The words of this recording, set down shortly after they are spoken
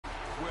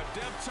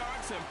depth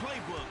charts and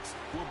playbooks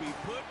will be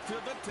put to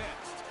the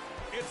test.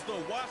 It's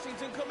the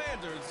Washington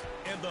Commanders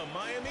and the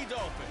Miami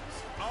Dolphins.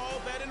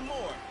 All that and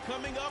more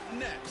coming up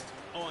next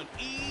on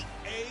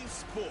EA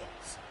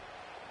Sports.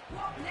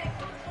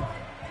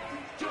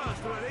 Just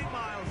about 8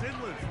 miles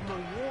inland from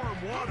the warm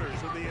waters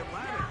of the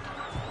Atlantic,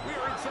 we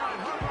are inside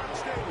Hard Rock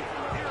Stadium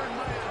here in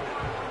Miami.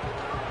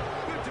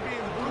 Good to be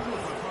in the booth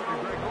with my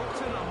partner Greg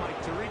Olson. I'm Mike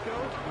Tirico.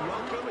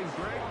 Welcome, and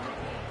Greg,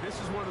 this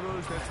is one of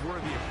those that's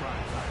worthy of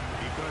pride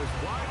because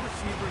wide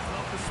receivers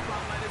love the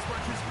spotlight as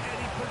much as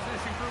any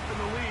position group in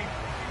the league.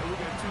 And we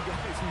got two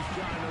guys who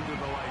shine under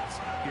the lights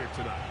here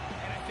tonight.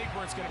 And I think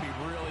where it's going to be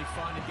really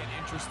fun and get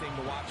interesting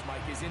to watch,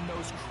 Mike, is in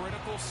those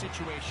critical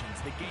situations.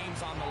 The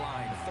game's on the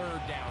line, third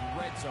down,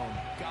 red zone,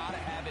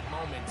 gotta have it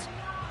moments.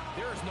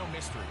 There is no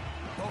mystery.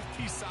 Both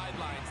these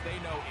sidelines, they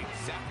know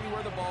exactly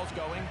where the ball's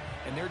going,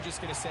 and they're just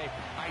going to say,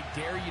 I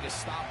dare you to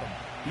stop them.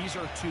 These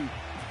are two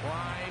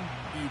prime,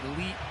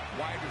 elite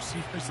wide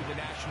receivers in the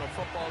National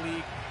Football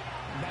League.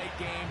 Night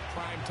game,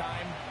 prime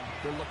time,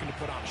 they're looking to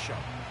put on a show.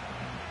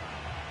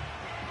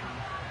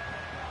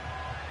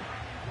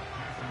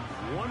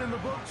 One in the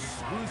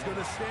books. Who's going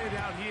to stand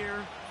out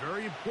here?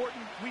 Very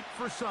important week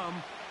for some.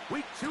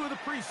 Week 2 of the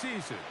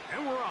preseason,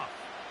 and we're off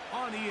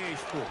on EA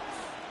Sports.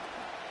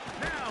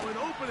 Now an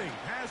opening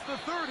past the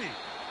 30.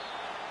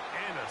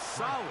 And a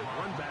solid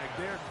one back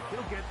there.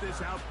 He'll get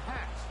this out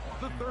past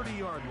the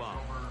 30-yard line.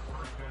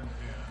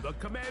 The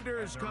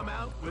Commanders come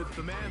out with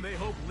the man they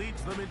hope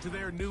leads them into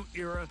their new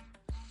era.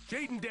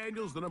 Jaden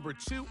Daniels, the number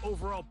 2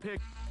 overall pick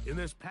in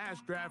this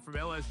past draft from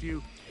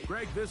LSU.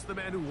 Greg, this is the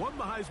man who won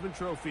the Heisman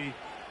Trophy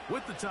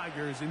with the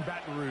Tigers in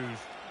Baton Rouge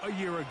a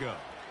year ago.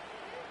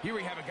 Here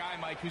we have a guy,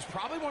 Mike, who's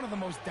probably one of the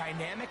most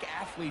dynamic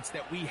athletes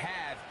that we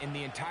have in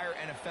the entire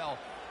NFL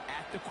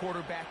at the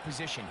quarterback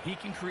position. He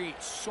can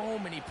create so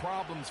many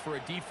problems for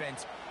a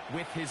defense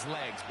with his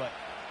legs, but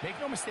make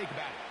no mistake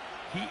about it,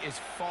 he is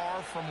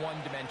far from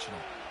one-dimensional.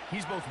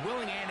 He's both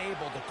willing and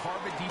able to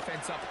carve a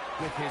defense up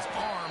with his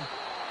arm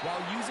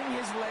while using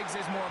his legs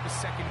as more of a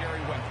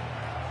secondary weapon.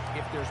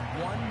 If there's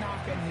one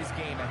knock on his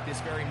game at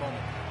this very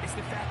moment, it's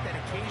the fact that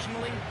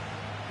occasionally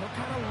he'll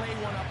kind of lay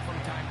one up from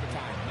time to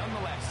time.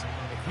 Nonetheless,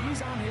 if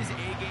he's on his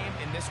A game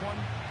in this one,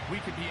 we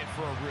could be in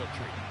for a real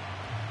treat.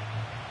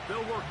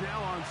 They'll work now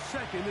on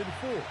 2nd and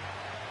 4.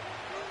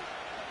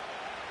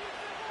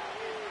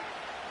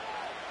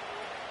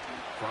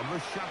 From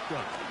the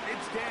shotgun,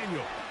 it's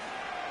Daniel.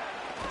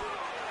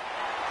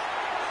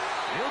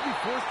 He'll be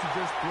forced to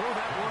just throw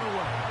that one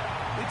away.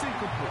 It's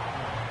incomplete.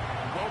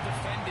 Well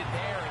defended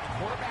there. The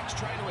quarterback's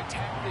trying to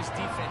attack this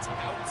defense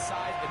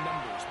outside the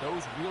numbers.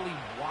 Those really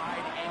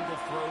wide angle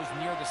throws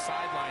near the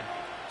sideline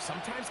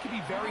sometimes can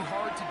be very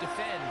hard to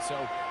defend. So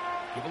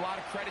give a lot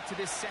of credit to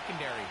this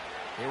secondary.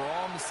 They were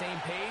all on the same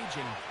page,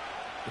 and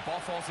the ball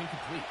falls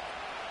incomplete.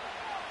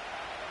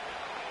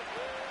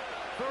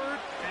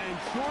 3rd and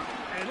short,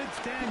 and it's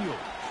Daniel.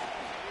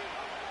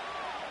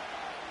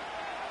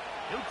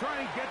 He'll try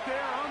and get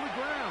there on the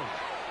ground.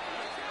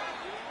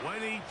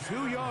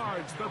 22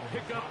 yards, the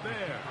pickup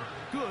there.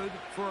 Good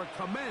for a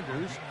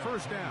Commander's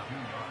first down.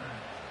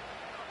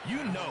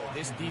 You know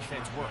this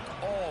defense worked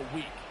all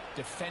week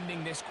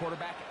defending this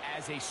quarterback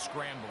as a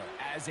scrambler,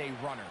 as a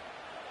runner.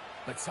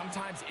 But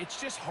sometimes it's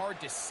just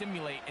hard to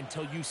simulate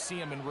until you see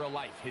him in real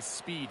life. His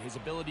speed, his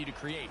ability to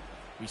create.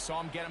 We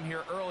saw him get him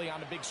here early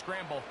on a big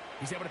scramble.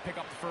 He's able to pick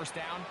up the first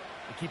down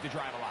and keep the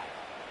drive alive.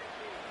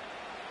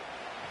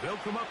 They'll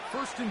come up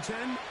 1st and 10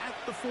 at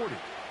the 40.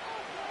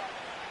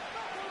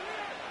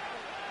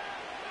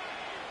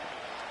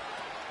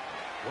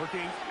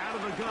 Working out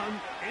of the gun,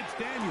 it's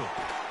Daniel.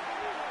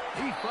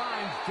 He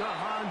finds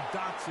Jahan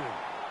Dotson.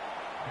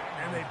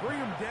 And they bring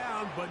him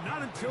down, but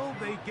not until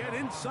they get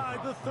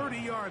inside the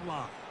 30-yard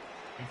line.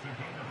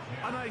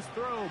 A nice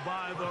throw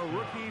by the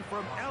rookie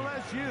from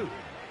LSU.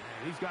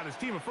 He's got his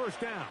team a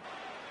first down.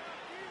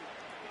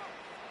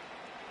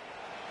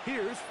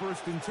 Here's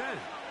 1st and 10.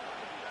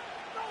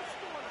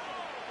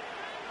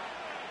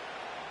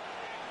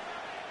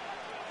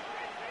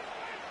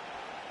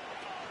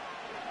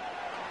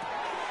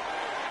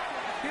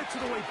 Gets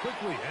it away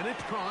quickly, and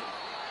it's caught.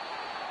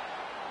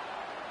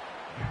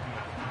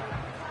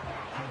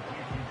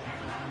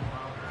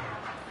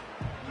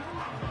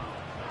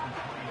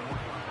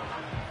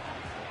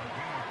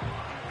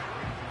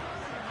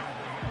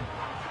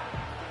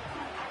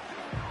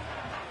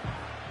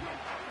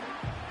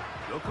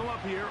 They'll come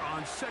up here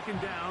on 2nd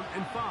down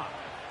and 5.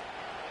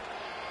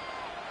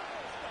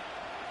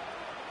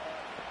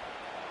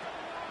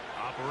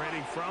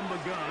 Operating from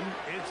the gun,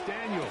 it's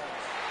Daniel.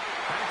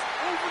 That's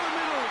over the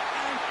middle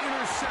and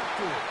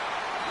intercepted.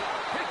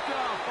 Picked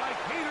off by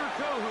Kader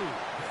Kohu.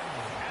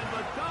 And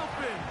the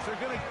Dolphins are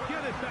going to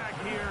get it back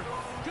here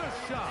just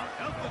shy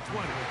of the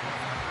 20.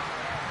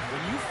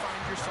 When you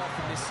find yourself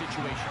in this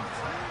situation,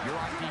 you're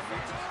on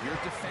defense,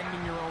 you're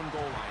defending your own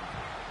goal line.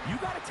 You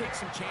got to take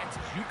some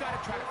chances. You got to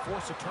try to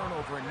force a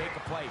turnover and make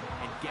a play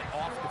and get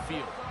off the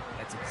field.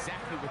 That's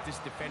exactly what this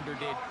defender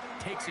did.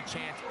 Takes a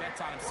chance, bets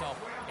on himself,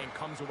 and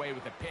comes away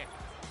with a pick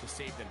to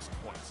save them some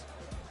points.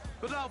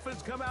 The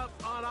Dolphins come out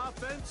on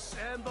offense,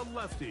 and the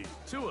lefty,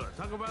 Tua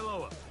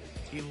Tagovailoa.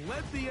 He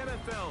led the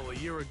NFL a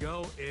year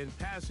ago in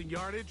passing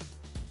yardage.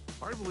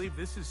 Hard to believe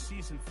this is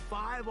season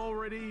 5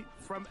 already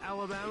from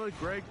Alabama.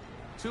 Greg,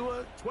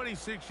 Tua,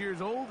 26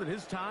 years old, and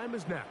his time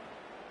is now.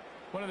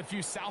 One of the few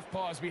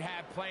southpaws we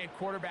have playing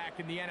quarterback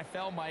in the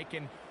NFL, Mike,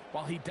 and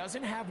while he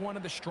doesn't have one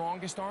of the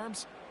strongest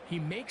arms, he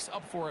makes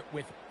up for it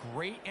with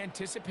great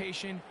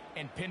anticipation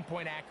and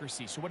pinpoint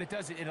accuracy. So what it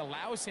does, it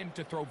allows him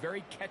to throw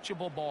very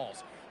catchable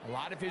balls. A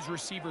lot of his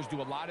receivers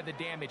do a lot of the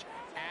damage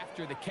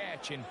after the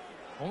catch, and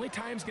only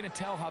time's going to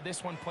tell how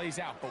this one plays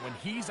out. But when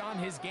he's on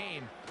his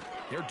game,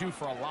 they're due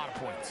for a lot of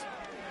points.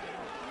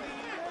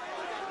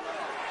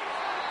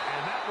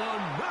 And that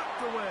one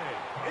knocked away.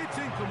 It's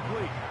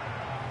incomplete.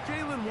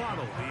 Jalen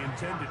Waddle, the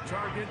intended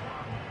target,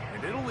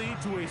 and it'll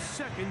lead to a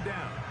second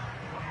down.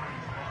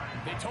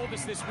 They told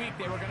us this week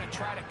they were going to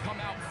try to come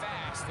out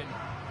fast, and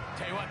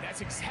tell you what,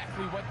 that's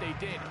exactly what they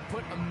did.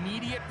 Put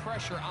immediate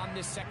pressure on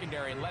this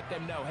secondary and let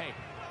them know, hey,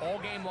 all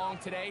game long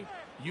today,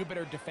 you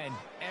better defend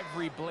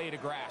every blade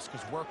of grass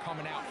because we're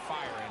coming out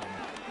firing.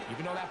 And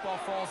even though that ball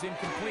falls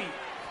incomplete,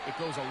 it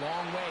goes a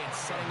long way in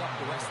setting up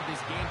the rest of this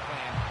game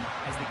plan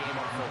as the game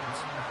unfolds.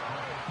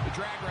 The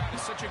drag route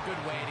is such a good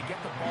way to get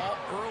the ball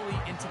early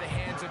into the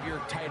hands of your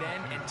tight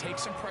end and take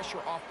some pressure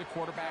off the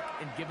quarterback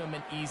and give him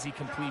an easy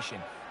completion.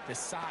 The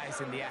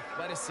size and the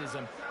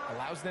athleticism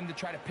allows them to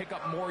try to pick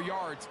up more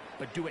yards,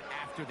 but do it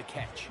after the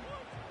catch.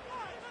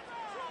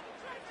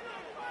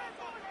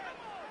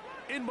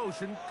 In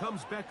motion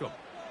comes Beckham.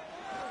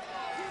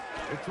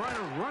 They're trying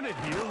to run it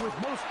here with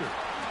Mostert.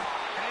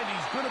 And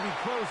he's going to be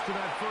close to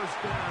that first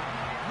down.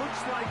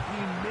 Looks like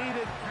he made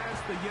it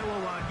past the yellow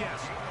line. Yes,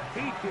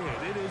 he did.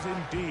 It is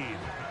indeed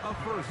a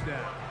first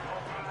down.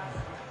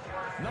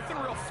 Nothing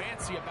real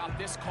fancy about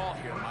this call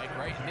here, Mike,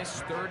 right? In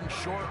this 3rd and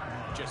short,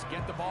 just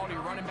get the ball to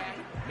your running back,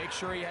 make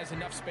sure he has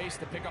enough space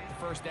to pick up the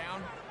first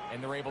down,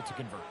 and they're able to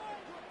convert.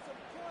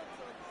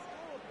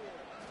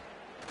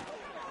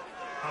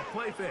 A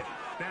play fake.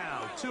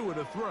 Now, Tua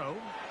to throw.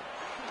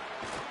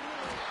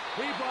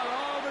 He bought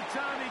all the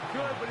time he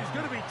could, but he's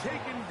going to be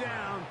taken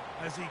down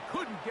as he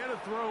couldn't get a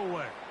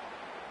throwaway.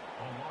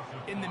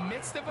 In the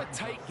midst of a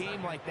tight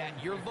game like that,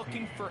 you're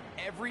looking for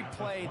every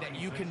play that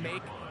you can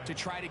make to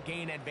try to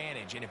gain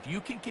advantage. And if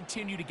you can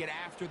continue to get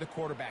after the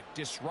quarterback,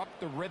 disrupt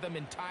the rhythm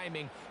and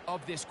timing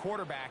of this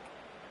quarterback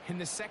in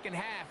the second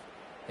half,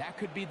 that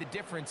could be the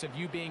difference of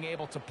you being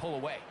able to pull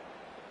away.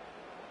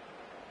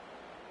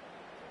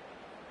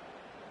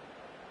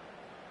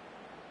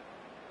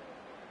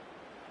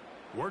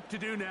 Work to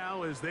do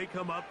now as they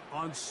come up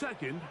on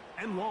 2nd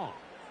and long.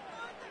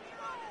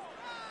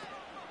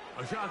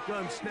 A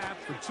shotgun snap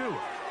for Tua.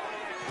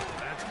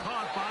 That's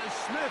caught by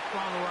Smith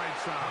on the right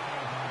side.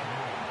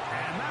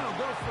 And that'll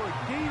go for a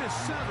gain of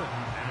 7.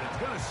 And it's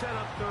going to set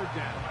up 3rd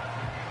down.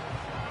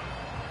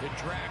 The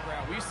drag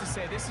route, we used to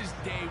say this is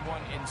day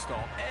 1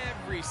 install.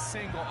 Every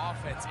single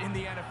offense in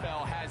the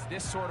NFL has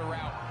this sort of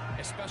route,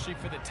 especially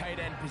for the tight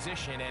end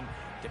position. And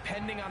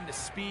depending on the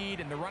speed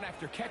and the run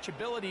after catch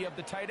ability of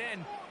the tight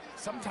end,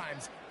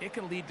 sometimes it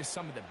can lead to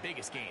some of the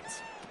biggest gains.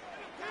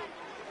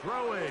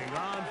 Throwing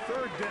on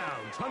 3rd down,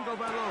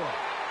 Tagovailoa.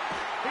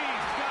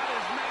 He's got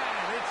his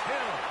man. It's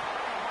Hill.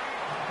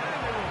 And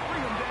they will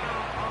bring him down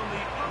on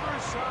the other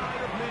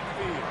side of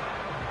midfield.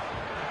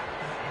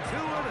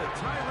 Tua to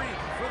Tyreek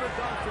for the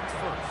Dolphins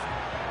first.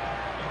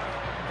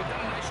 They've done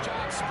a nice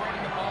job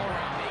spreading the ball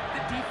around. Make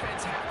the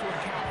defense have to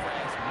account for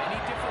as many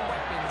different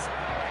weapons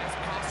as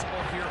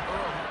possible here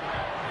early.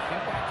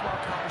 Think back to our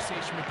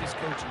conversation with this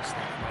coaching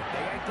staff. Like,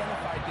 they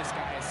identified this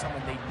guy as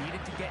someone they needed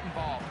to get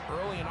involved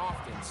early and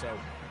often, so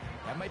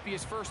that might be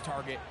his first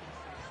target.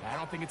 I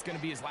don't think it's going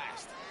to be his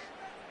last.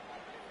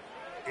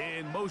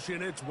 In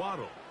motion, it's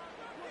Waddle.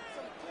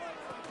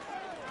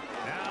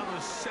 Now the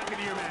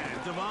second-year man,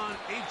 Devon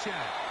Achane.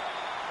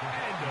 And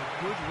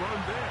a good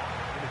run there.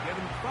 Going to get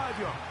him 5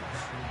 yards.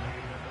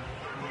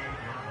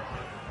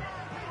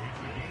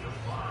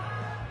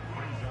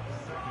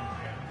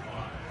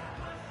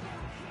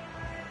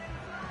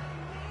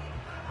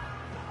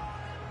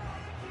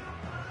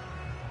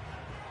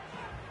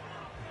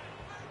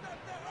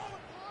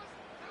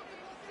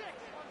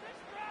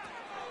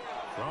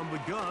 From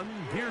the gun,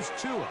 here's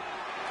Tua.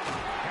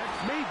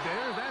 That's made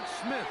there, that's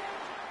Smith.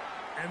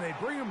 And they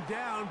bring him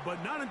down,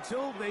 but not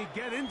until they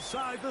get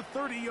inside the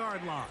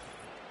 30-yard line.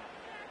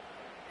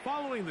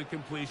 Following the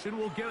completion,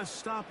 we'll get a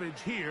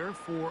stoppage here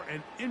for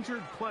an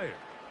injured player.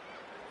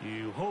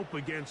 You hope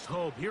against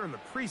hope here in the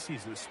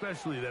preseason,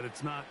 especially that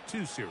it's not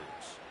too serious.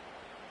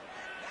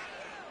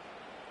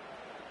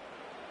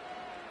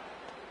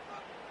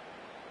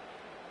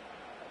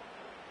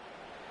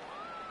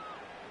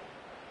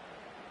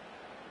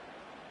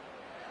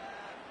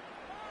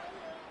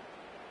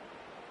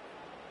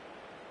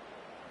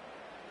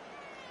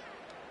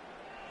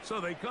 So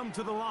they come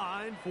to the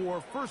line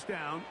for 1st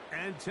down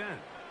and 10.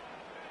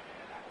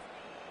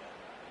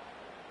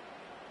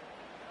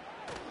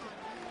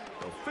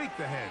 They'll fake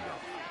the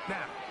handoff.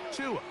 Now,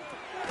 Tua.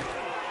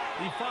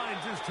 He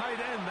finds his tight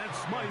end, that's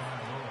Smythe.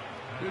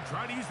 They're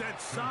trying to use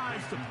that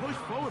size to push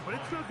forward, but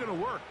it's not going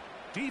to work.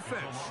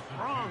 Defense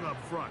strong up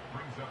front.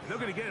 They're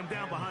going to get him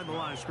down behind the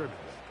line of scrimmage.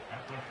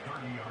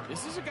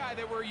 This is a guy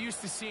that we're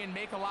used to seeing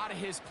make a lot of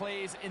his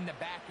plays in the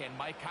back end.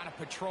 Mike kind of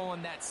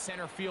patrolling that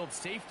center field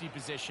safety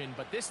position,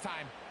 but this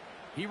time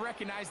he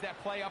recognized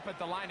that play up at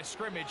the line of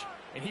scrimmage,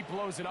 and he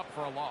blows it up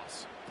for a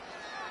loss.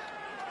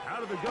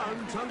 Out of the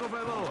gun,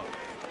 Tagovailoa.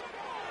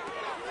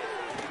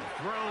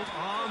 Throw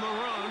on the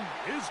run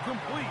is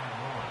complete.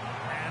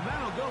 And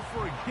that'll go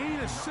for a gain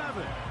of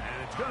 7.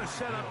 And it's going to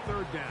set up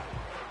third down.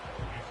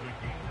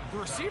 The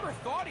receiver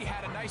thought he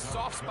had a nice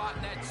soft spot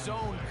in that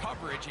zone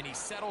coverage, and he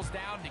settles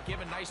down to give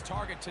a nice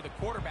target to the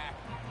quarterback.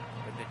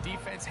 But the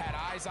defense had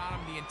eyes on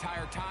him the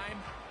entire time.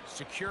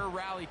 Secure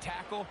rally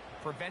tackle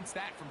prevents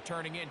that from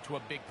turning into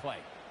a big play.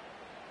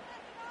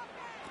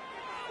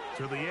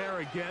 To the air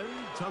again,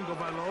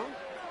 Tagovailoa.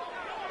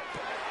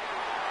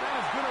 That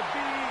is going to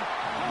be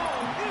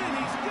hauled in.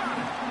 He's got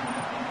it.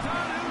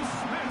 Donu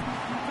Smith.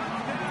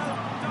 Touchdown,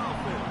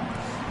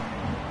 Dolphins.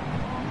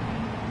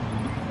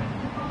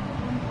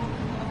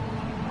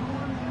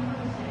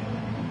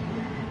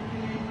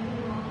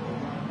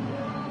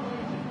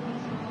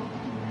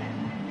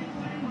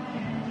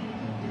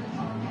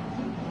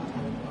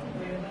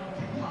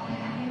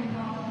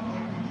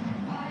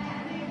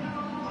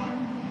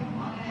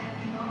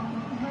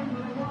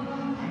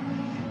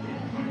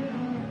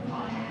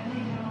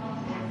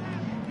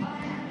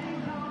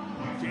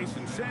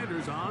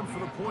 Sanders on for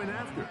the point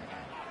after.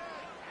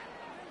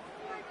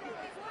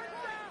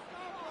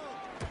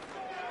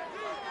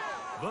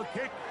 The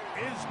kick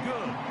is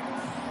good.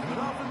 And the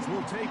Dolphins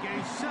will take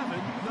a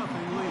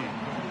 7-0 lead.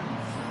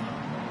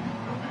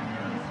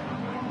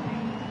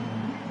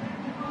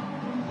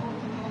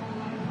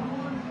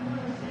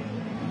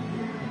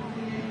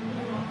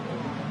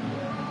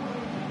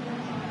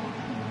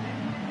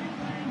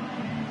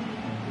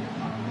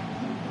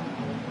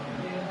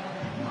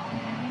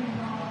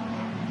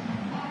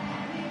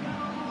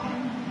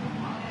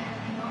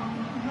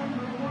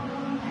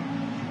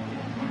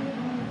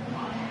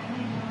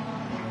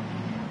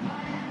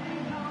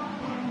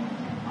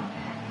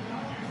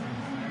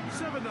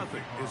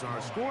 Is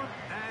our score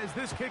as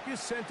this kick is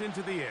sent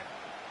into the air.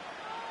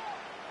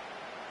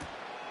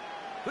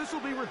 This will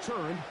be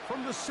returned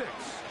from the 6.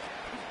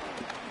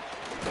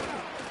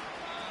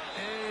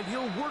 And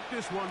he'll work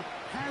this one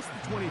past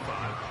the 25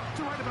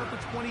 to right about the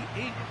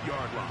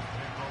 28-yard line.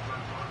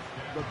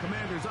 The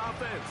Commanders'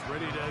 offense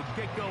ready to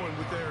get going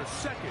with their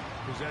second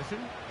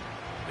possession.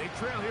 They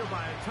trail here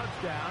by a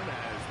touchdown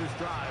as this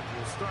drive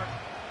will start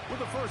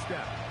with a first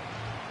down.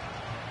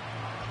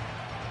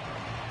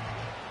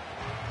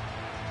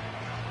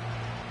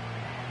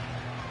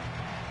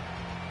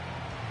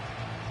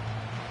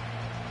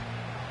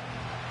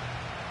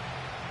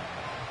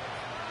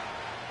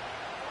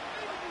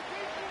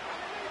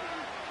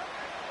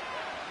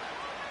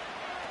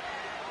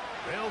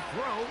 They'll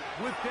throw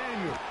with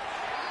Daniel.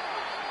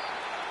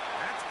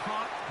 That's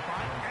caught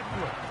by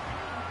Eckler.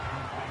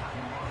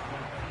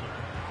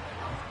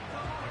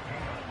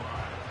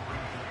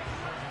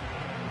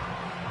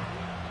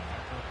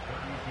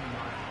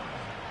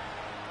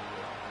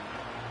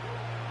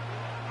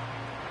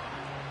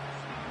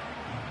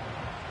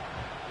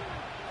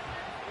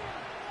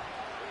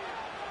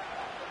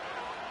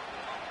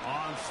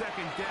 On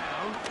second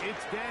down,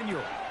 it's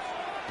Daniel.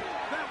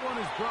 That one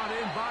is brought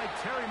in by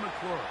Terry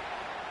McLaurin.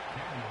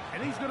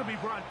 And he's going to be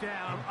brought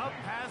down up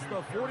past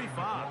the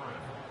 45.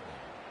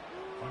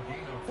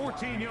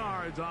 14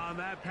 yards on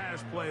that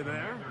pass play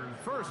there.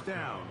 First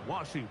down,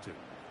 Washington.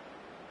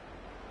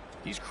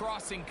 These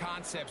crossing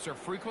concepts are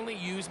frequently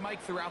used,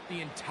 Mike, throughout the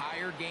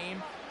entire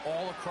game,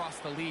 all across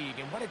the league.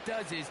 And what it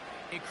does is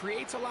it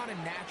creates a lot of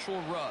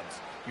natural rubs.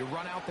 You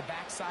run out the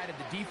backside of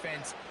the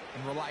defense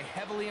and rely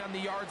heavily on the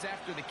yards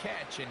after the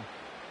catch. And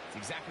it's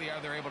exactly how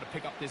they're able to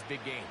pick up this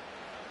big game.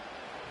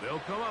 They'll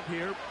come up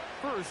here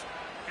first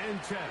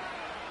and 10.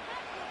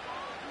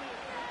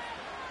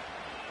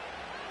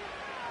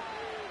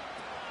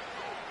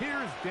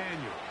 Here's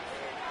Daniel.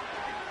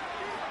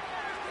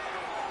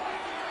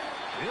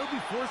 They'll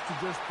be forced to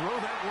just throw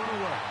that one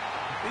away.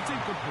 It's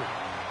incomplete.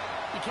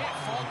 You can't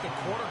fault the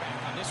quarterback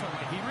on this one,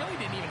 Mike. He really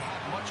didn't even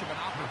have much of an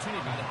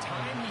opportunity. By the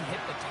time he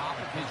hit the top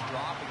of his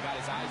drop and got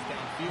his eyes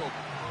downfield,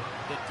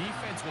 the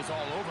defense was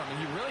all over him, and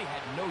he really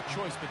had no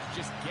choice but to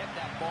just get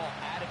that ball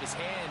out of his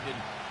hand and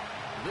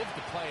live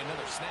to play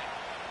another snap.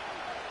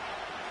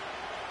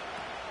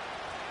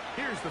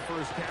 Here's the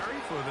first carry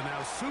for the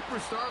now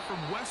superstar from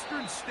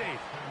Western State,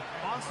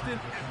 Austin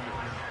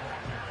Eckler.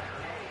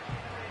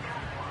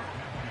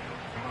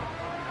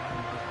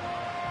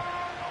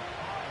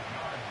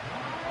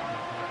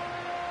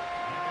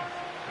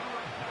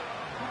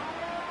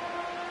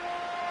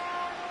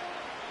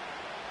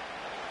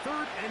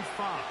 Third and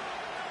 5.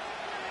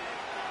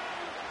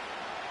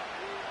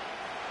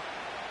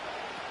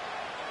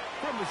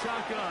 From the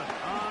shotgun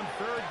on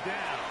third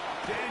down,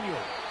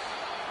 Daniel.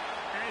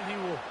 And he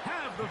will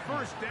have the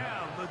first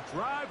down. The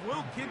drive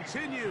will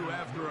continue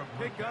after a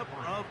pickup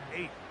of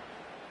 8.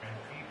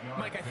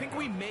 Mike, I think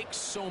we make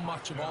so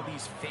much of all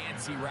these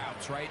fancy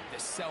routes, right? The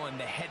selling,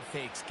 the head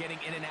fakes, getting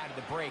in and out of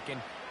the break. And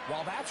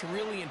while that's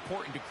really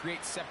important to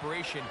create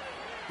separation,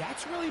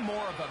 that's really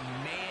more of a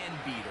man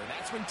beater.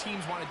 That's when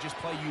teams want to just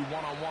play you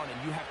one-on-one and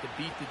you have to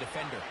beat the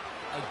defender.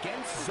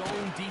 Against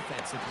zone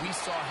defense, like we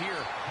saw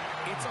here,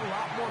 it's a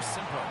lot more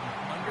simple.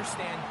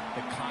 Understand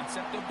the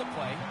concept of the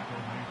play,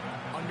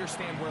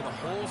 understand where the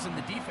holes in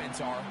the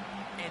defense are,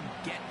 and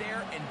get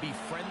there and be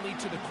friendly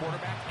to the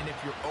quarterback. And if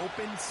you're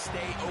open,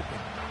 stay open.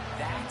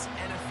 That's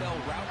NFL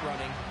route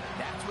running.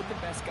 That's what the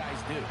best guys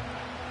do.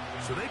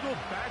 So they go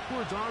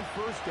backwards on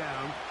first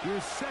down.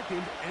 Here's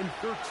 2nd and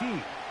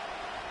 13.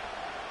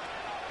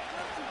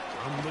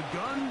 From the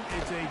gun,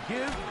 it's a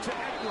give to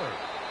Eckler.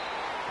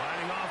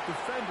 Fighting off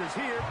defenders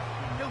here.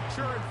 He'll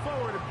churn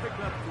forward and pick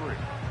up 3.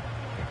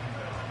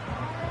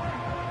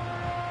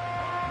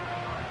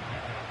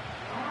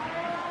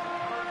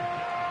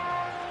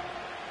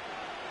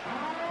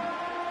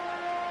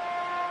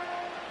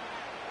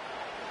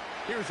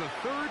 Here's a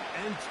 3rd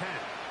and 10.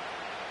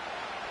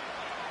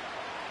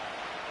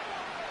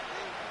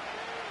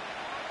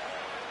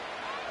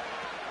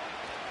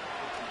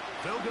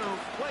 They'll go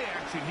play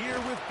action here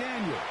with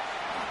Daniel.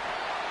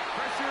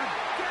 Pressure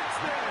gets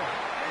there,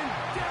 and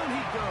down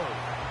he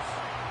goes.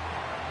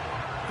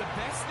 The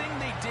best thing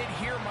they did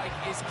here, Mike,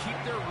 is keep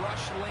their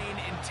rush lane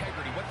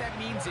integrity. What that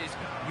means is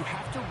you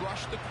have to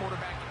rush the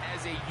quarterback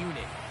as a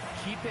unit.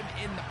 Keep him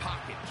in the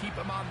pocket. Keep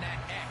him on that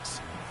X.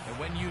 And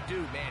when you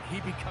do, man,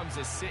 he becomes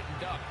a sitting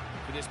duck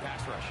for this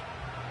pass rush.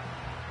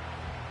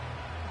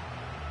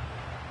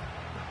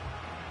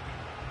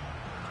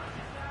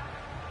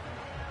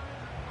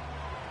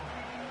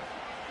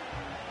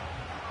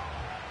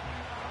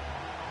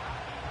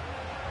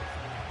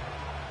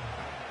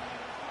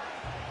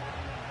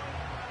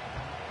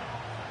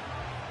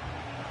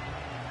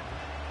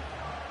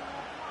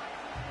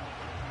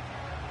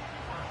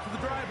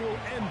 The drive will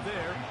end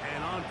there,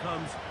 and on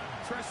comes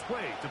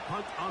Tressway to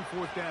punt on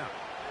 4th down.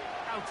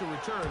 Out to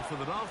return for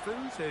the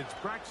Dolphins, it's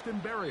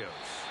Braxton Berrios.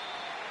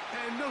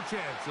 And no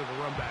chance of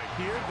a run back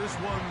here. This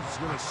one's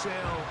going to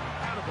sail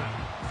out of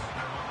bounds.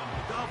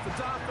 The Dolphins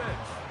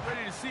offense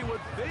ready to see what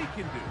they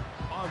can do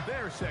on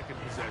their 2nd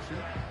possession.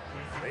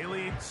 They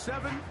lead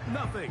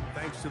 7-0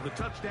 thanks to the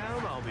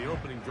touchdown on the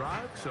opening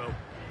drive. So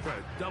try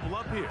to double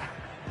up here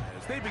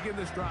as they begin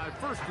this drive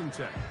 1st and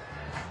 10.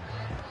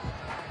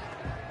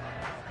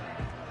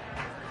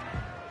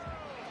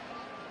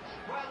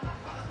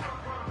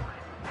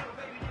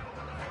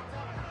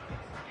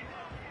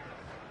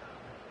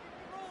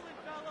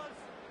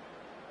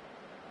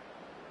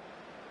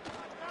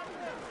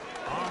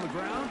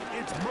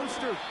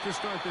 To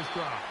start this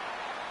drive.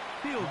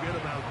 He'll get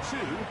about 2.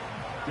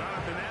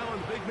 Jonathan Allen,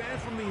 the big man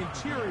from the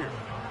interior,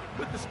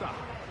 with the stop.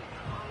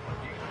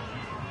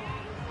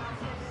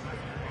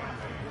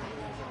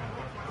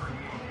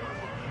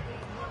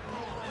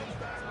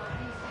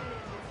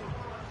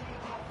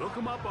 They'll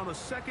come up on a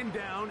 2nd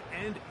down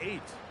and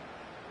 8.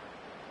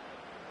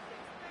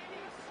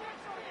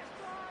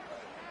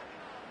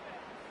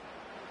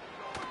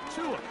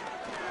 Tua.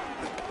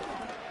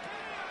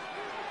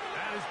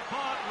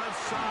 Caught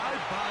left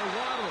side by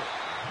Waddle.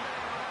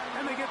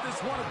 And they get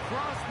this one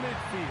across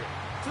midfield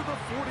to the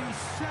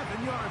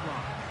 47-yard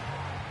line.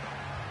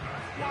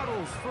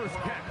 Waddle's first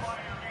catch.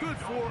 Good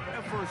for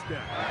a 1st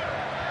down.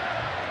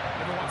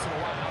 Every once in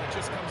a while, it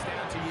just comes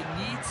down to you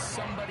need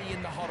somebody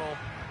in the huddle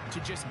to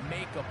just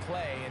make a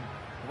play. And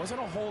it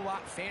wasn't a whole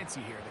lot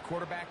fancy here. The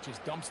quarterback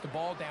just dumps the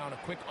ball down, a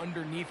quick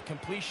underneath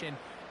completion,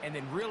 and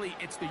then really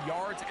it's the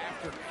yards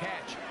after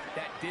catch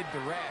that did the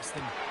rest.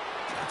 And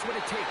that's what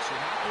it takes. You're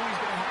not always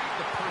going to have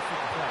the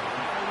perfect play. You're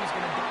not always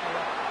going to dial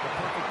up the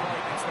perfect play.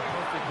 It's the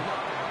perfect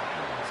look.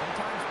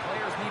 Sometimes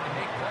players need to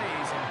make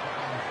plays, and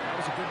that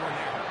was a good one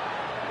there.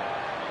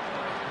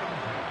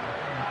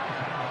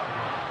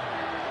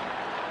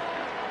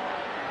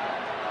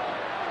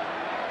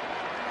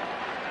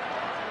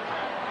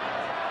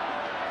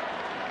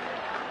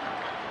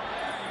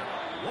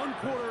 One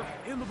quarter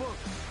in the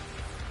books.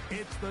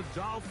 It's the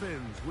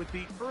Dolphins with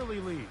the early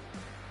lead.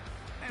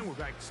 And we're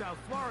back to South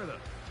Florida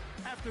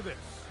after this.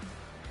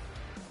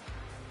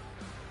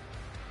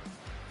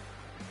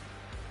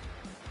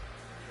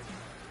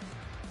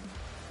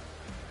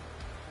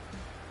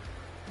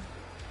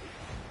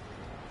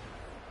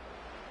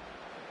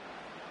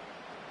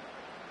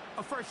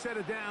 A fresh set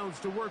of downs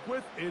to work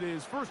with. It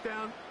is 1st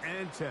down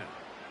and 10.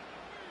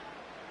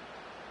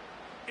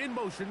 In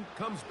motion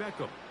comes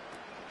Beckham.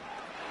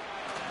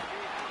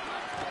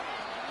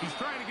 He's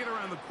trying to get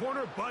around the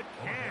corner, but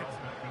can't.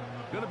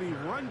 Going to be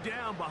run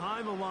down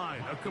behind the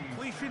line. A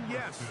completion,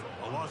 yes.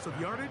 A loss of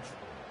yardage,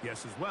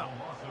 yes as well. A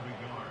loss of a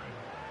yard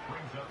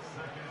brings up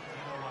 2nd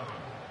and 11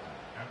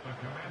 at the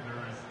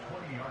Commander's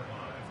 20-yard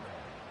line.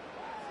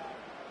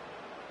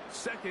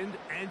 2nd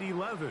and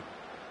 11.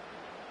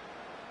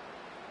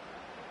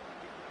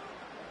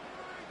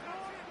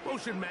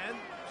 Motion man,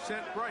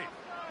 set right.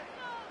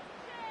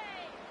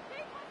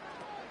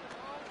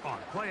 On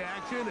play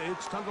action,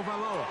 it's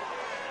Tagovailoa.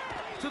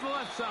 To the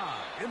left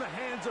side, in the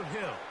hands of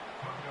Hill.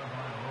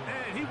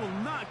 And he will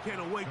not get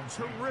away.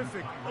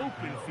 Terrific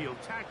open field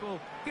tackle.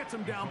 Gets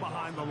him down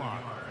behind the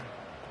line.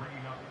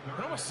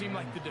 It almost seemed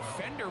like the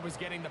defender was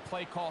getting the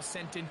play call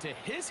sent into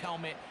his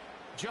helmet,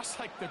 just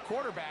like the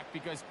quarterback,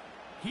 because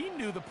he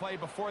knew the play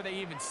before they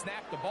even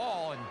snapped the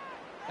ball, and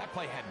that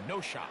play had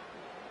no shot.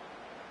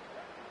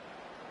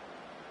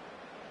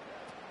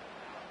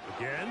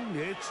 Again,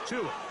 it's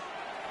Tua.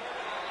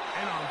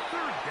 And on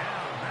third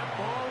down, that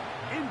ball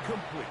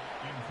incomplete.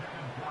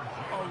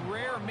 A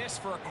rare miss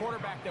for a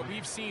quarterback that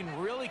we've seen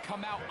really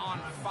come out on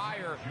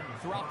fire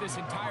throughout this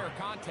entire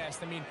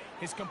contest. I mean,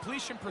 his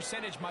completion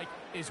percentage, Mike,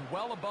 is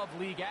well above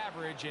league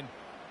average, and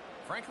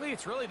frankly,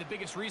 it's really the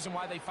biggest reason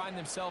why they find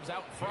themselves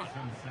out in front.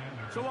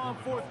 So on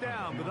fourth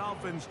down, the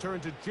Dolphins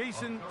turn to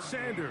Jason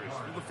Sanders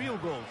for the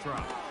field goal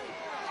try.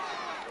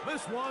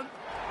 This one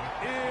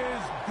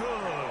is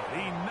good.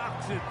 He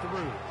knocks it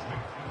through.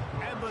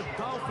 And the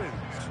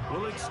Dolphins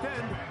will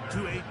extend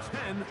to a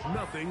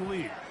 10-0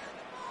 lead.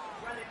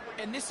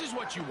 And this is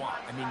what you want.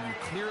 I mean, you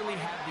clearly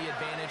have the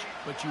advantage,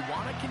 but you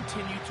want to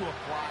continue to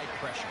apply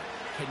pressure.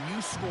 Can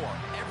you score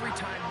every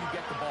time you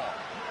get the ball?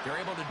 They're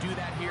able to do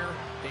that here.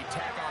 They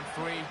tack on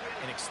 3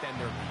 and extend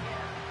their lead.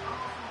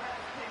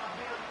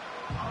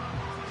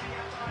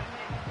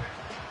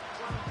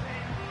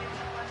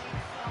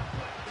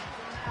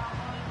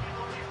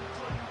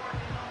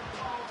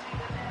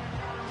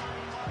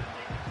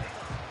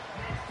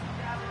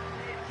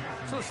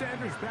 So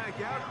Sanders back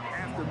out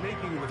after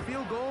making the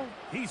field goal.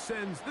 He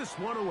sends this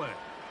one away.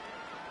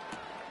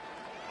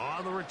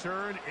 On the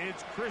return,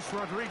 it's Chris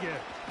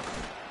Rodriguez.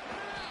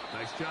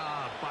 Nice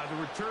job by the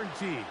return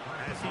team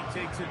as he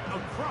takes it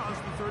across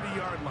the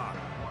 30-yard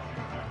line.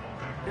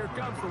 Here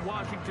comes the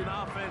Washington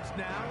offense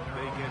now.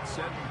 They get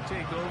set to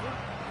take over.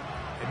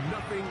 And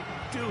nothing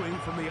doing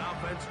from the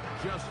offense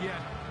just yet.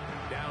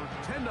 Down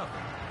 10-0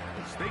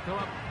 as they come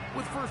up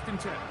with 1st and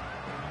 10.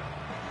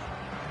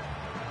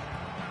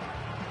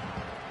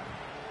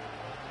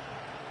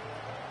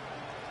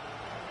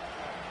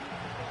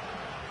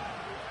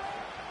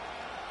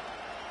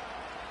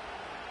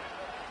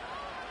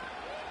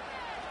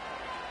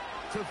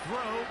 To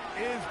throw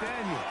is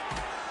Daniel.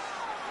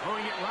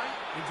 Throwing it right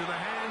into the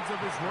hands of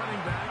his running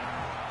back.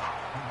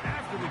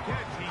 After the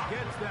catch, he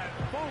gets that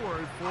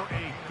forward for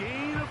a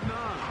gain of 9.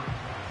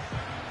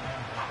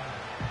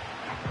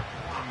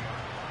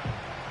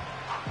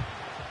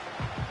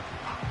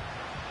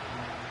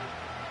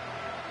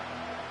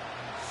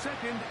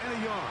 Second and a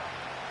yard.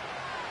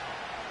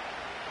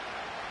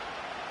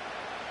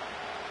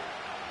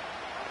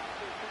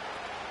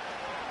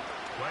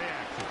 Play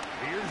action.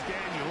 Here's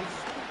Daniels.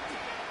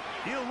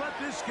 He'll let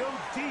this go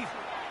deep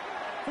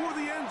for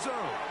the end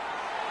zone.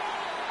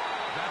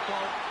 That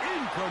ball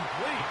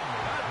incomplete.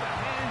 Got the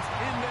hands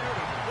in there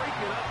to break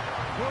it up.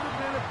 Would have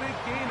been a big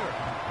gainer.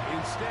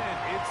 Instead,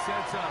 it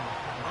sets up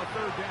a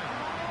 3rd down.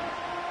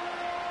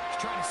 He's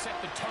trying to set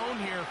the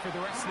tone here for the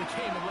rest of the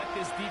game and let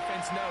this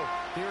defense know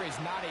there is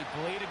not a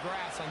blade of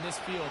grass on this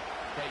field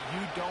that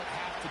you don't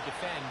have to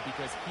defend,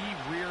 because he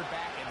reared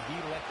back and he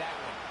let that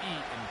one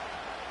eat. And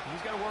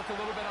he's got to work a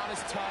little bit on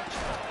his touch.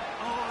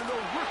 Oh, and the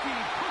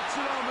rookie puts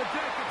it on the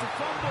deck. It's a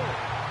fumble.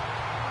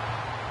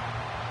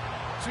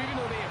 So even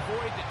though they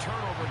avoid the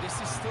turnover, this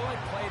is still a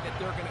play that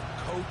they're going to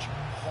coach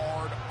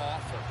hard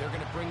off of. They're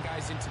going to bring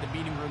guys into the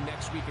meeting room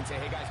next week and say,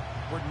 hey, guys,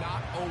 we're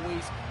not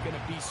always going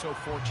to be so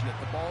fortunate.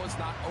 The ball is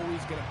not always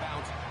going to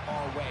bounce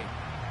our way.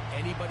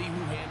 Anybody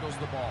who handles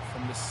the ball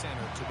from the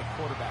center to the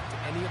quarterback to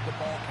any of the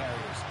ball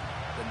carriers,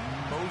 the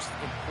most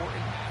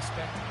important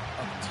aspect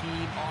of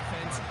team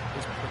offense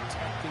is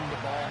protecting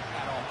the ball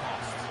at all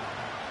costs.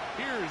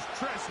 Here's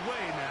Tress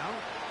Way now,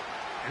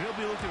 and he'll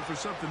be looking for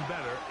something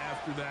better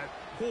after that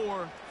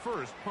poor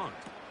first punt.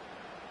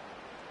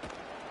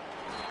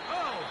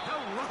 Oh,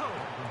 hello!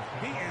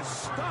 He is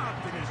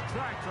stopped in his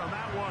tracks on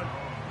that one.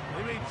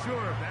 They made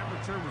sure that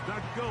return was not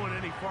going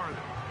any farther.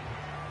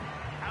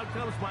 Out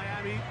comes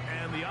Miami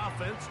and the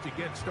offense to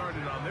get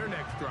started on their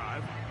next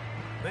drive.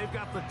 They've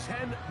got the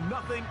 10-0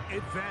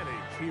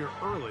 advantage here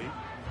early.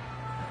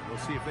 We'll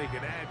see if they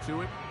can add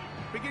to it.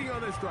 Beginning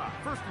on this drive,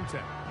 1st and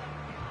 10.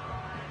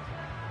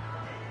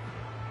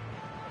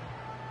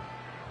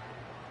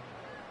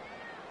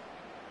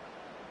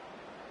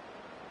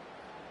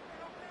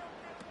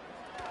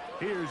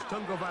 Here's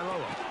Tungo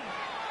Vailoa.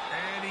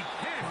 And he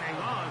can't hang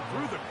on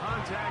through the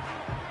contact.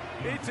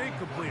 It's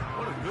incomplete.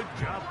 What a good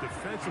job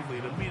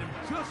defensively to meet him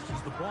just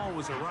as the ball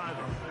was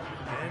arriving.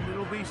 And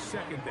it'll be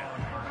 2nd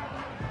down.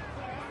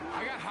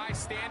 I got high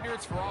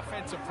standards for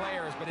offensive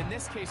players, but in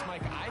this case,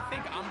 Mike, I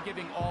think I'm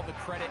giving all the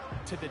credit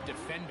to the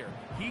defender.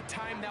 He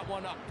timed that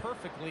one up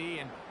perfectly,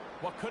 and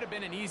what could have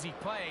been an easy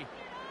play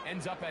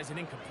ends up as an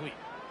incomplete.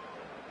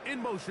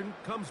 In motion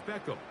comes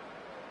Beckham.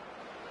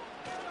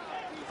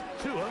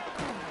 Tua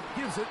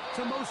gives it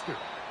to Mostert.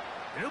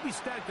 And he'll be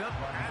stacked up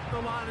at the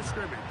line of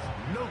scrimmage.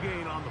 No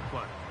gain on the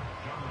play.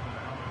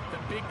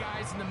 The big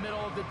guys in the middle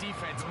of the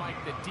defense, Mike,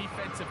 the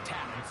defensive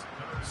tackles.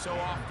 So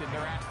often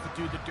they're asked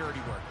to do the dirty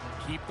work.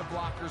 Keep the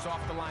blockers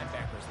off the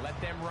linebackers. Let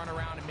them run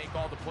around and make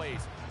all the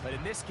plays. But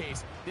in this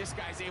case, this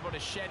guy's able to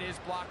shed his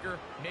blocker,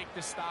 make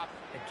the stop,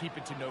 and keep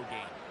it to no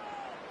gain.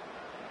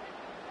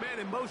 Man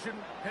in motion,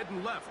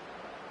 heading left.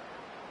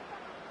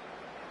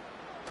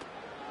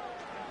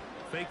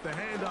 Fake the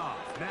handoff.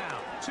 Now,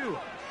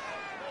 Tua.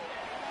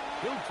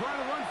 He'll try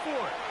to run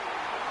for it.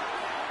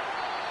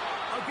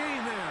 A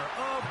gain there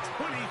of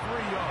 23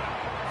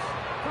 yards.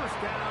 First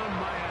down,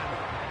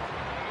 Miami.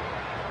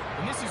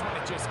 And this is when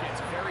it just gets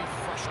very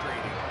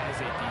frustrating as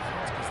a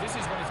defense, because this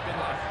is what it's been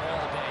like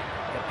all day.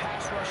 The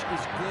pass rush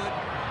is good,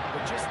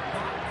 but just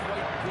not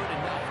quite good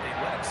enough. They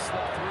let him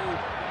slip through,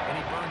 and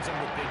he burns them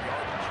with big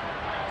yardage.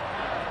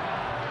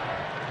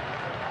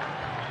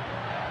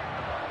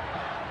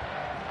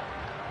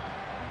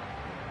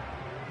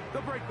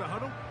 They'll break the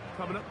huddle.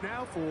 Coming up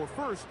now for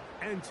 1st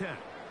and 10.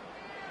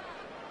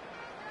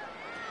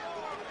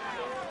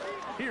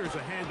 Here's a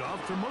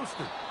handoff to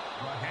Mostert.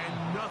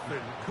 And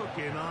nothing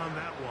cooking on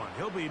that one.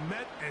 He'll be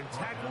met and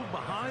tackled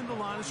behind the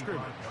line of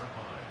scrimmage.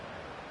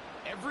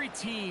 Every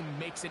team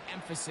makes an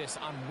emphasis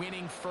on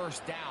winning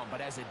first down,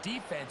 but as a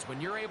defense, when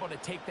you're able to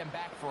take them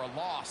back for a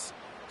loss,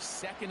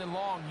 2nd and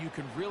long, you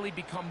can really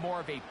become more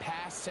of a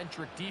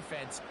pass-centric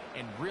defense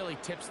and really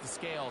tips the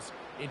scales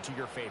into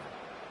your favor.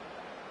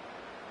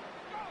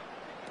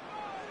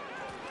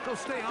 They'll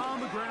stay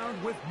on the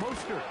ground with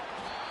Mostert.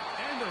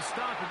 And they'll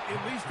stop it.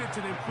 At least it's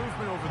an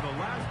improvement over the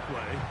last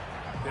play.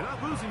 They're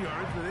not losing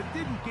yards, but they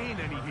didn't gain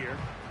any here.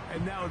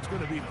 And now it's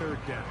going to be 3rd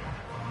down.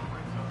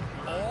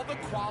 All the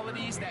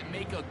qualities that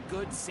make a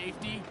good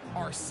safety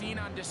are seen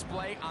on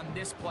display on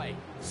this play.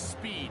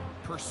 Speed,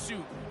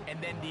 pursuit,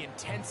 and then the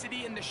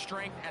intensity and the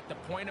strength at the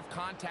point of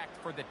contact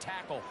for the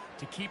tackle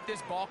to keep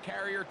this ball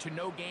carrier to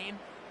no gain.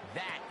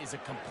 That is a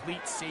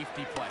complete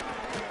safety play.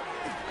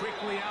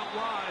 Quickly out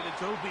wide,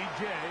 it's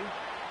OBJ.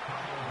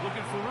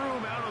 Looking for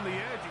room out on the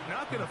edge. He's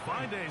not going to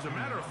find it. As a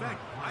matter of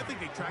fact, I think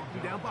they tracked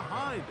him down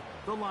behind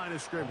the line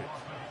of scrimmage.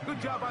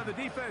 Good job by the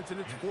defense, and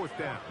it's 4th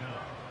down.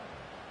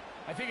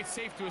 I think it's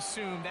safe to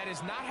assume that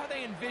is not how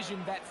they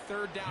envisioned that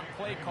 3rd down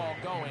play call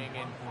going,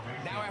 and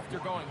now after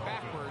going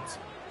backwards,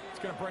 it's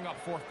going to bring up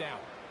 4th down.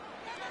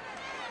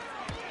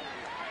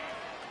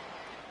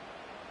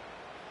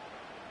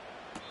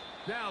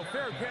 Now,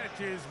 fair catch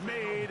is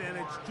made, and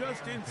it's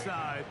just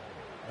inside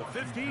the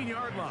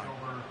 15-yard line.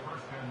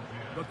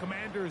 The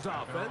Commanders'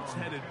 offense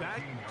headed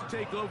back to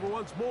take over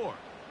once more.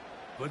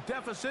 The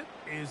deficit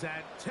is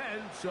at 10,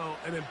 so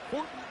an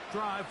important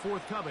drive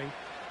forthcoming.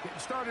 Getting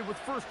started with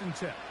 1st and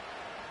 10.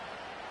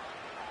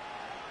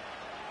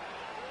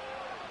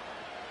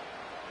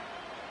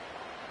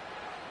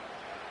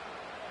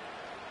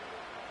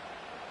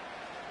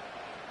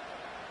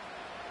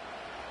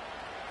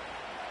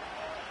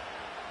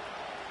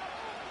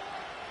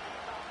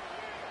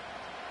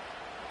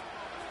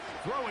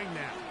 Throwing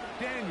now,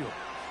 Daniel.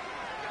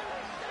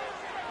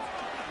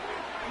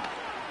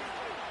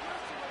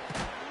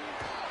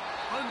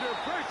 Under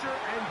pressure,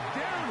 and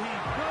down he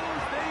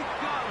goes. They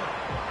got him.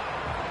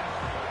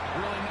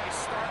 Really nice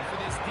start for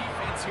this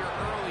defense here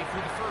early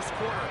through the 1st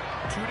quarter.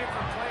 2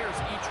 different players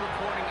each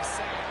recording a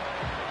sack.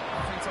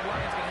 Offensive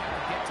line's going to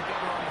have to get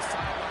together on the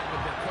sideline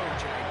with their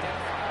coach and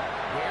identify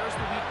where's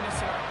the weakness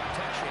in our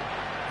protection.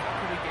 How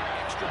can we get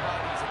extra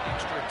bodies and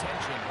extra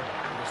attention?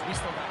 Because we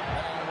still got a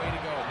long way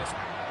to go in this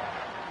one.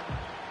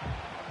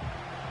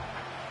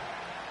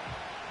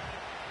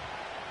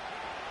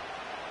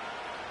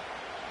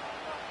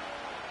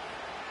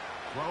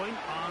 Throwing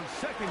on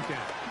 2nd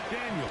down,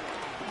 Daniel.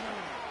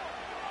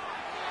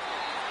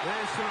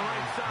 This to the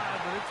right side,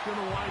 but it's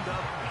going to wind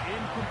up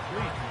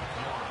incomplete.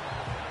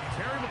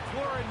 Terry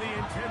McLaurin, the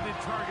intended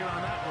target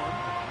on that one,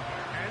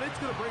 and it's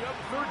going to bring up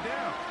 3rd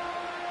down.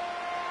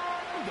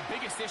 The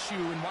biggest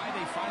issue and why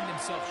they find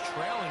themselves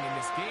trailing in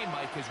this game,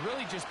 Mike, has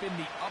really just been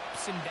the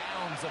ups and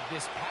downs of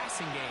this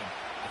passing game.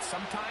 And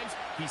sometimes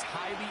he's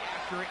highly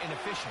accurate and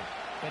efficient,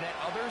 but at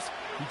others,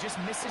 he just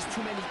misses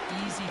too many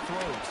easy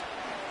throws.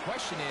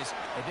 Question is,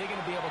 are they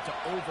going to be able to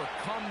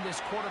overcome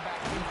this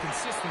quarterback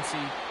inconsistency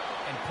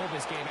and pull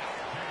this game out?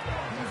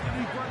 He's going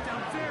to be brought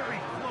down very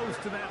close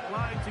to that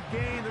line to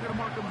gain. They're going to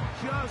mark him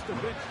just a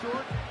bit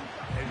short.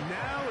 And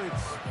now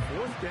it's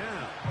 4th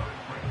down.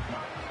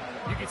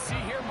 You can see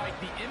here, Mike,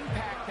 the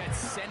impact that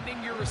sending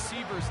your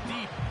receivers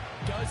deep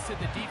does to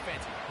the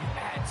defense. You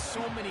add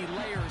so many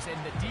layers, and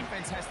the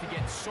defense has to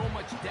get so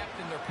much depth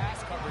in their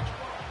pass coverage.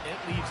 It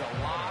leaves a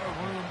lot of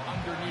room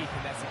underneath,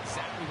 and that's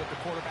exactly what the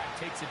quarterback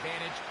takes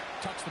advantage,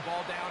 tucks the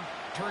ball down,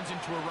 turns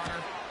into a runner,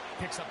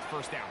 picks up the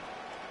 1st down.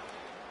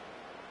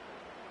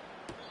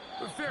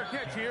 A fair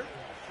catch here.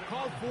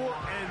 Called for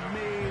and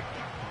made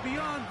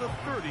beyond the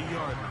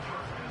 30-yard line.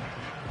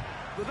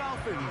 The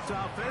Dolphins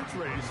offense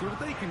ready to see what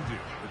they can do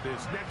with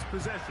this next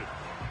possession.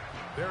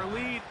 Their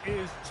lead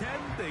is 10.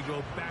 They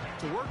go back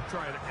to work,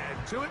 try to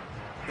add to it.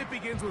 It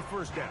begins with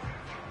 1st down.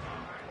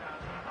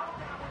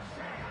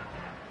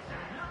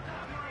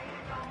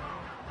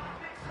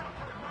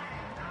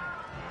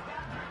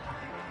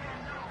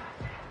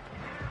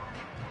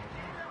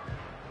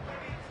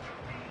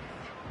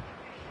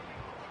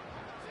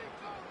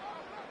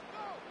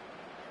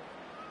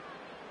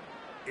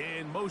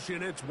 In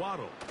motion, it's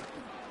Waddle.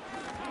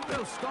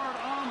 They'll start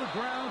on the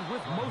ground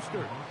with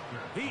Mostert.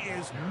 He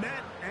is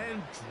met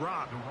and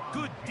dropped.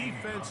 Good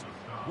defense.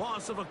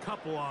 Loss of a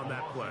couple on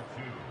that play.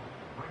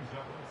 Brings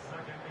up 2nd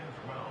and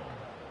 12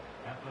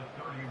 at the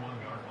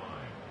 31-yard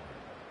line.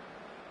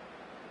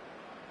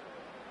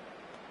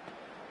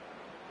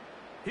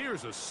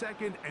 Here's a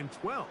 2nd and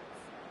 12.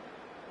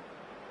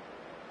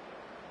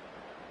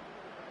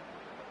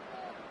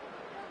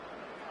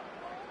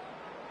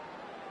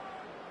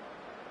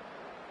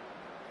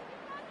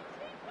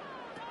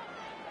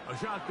 A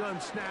shotgun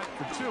snap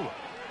for Tua.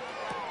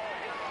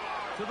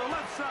 To the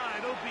left side,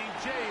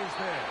 OBJ is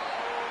there.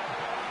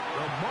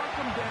 They'll mark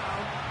him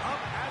down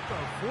up at the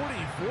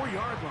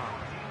 44-yard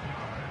line.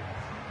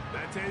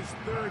 That's his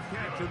 3rd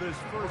catch of this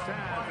first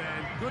half,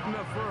 and good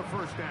enough for a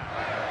first down.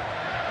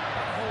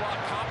 A whole lot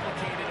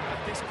complicated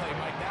about this play,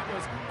 Mike. That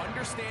was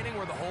understanding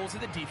where the holes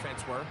of the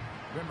defense were.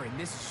 Remember, in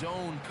this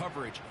zone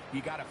coverage,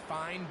 you got to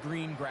find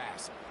green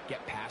grass.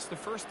 Get past the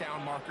first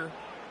down marker,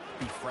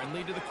 be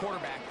friendly to the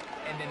quarterback,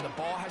 and then the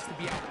ball has to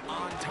be out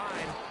on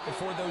time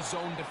before those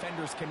zone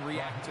defenders can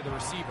react to the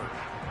receiver.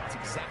 That's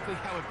exactly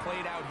how it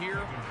played out here.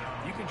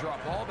 You can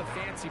drop all the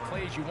fancy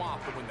plays you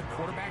want, but when the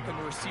quarterback and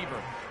the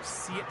receiver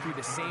see it through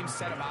the same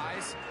set of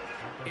eyes,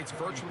 it's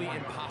virtually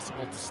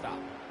impossible to stop.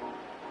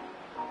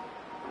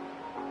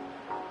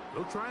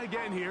 They'll try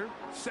again here.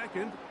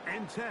 2nd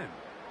and 10.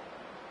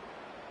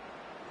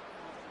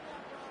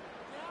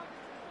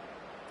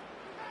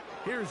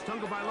 Here's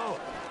Tagovailoa.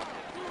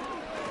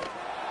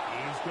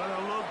 He's going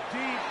to look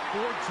deep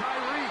for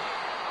Tyree.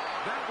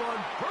 That one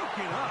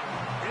broken up.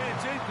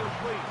 It's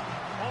incomplete.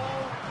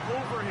 All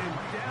over him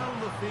down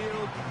the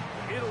field.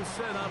 It'll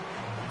set up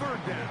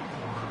 3rd down.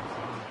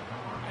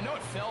 I know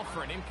it fell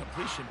for an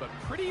incompletion, but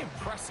pretty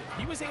impressive.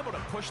 He was able to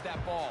push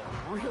that ball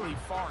really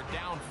far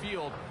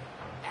downfield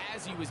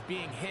as he was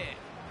being hit.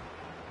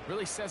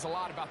 Really says a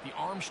lot about the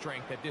arm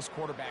strength that this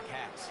quarterback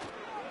has.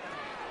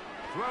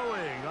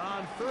 Throwing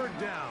on 3rd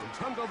down,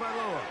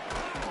 Tagovailoa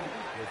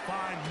will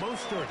find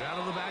Mostert out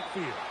of the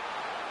backfield.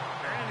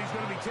 And he's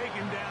going to be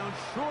taken down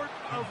short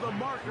of the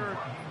marker,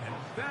 and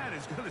that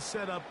is going to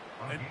set up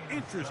an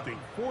interesting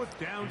 4th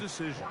down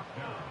decision.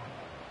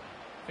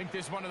 I think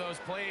this is one of those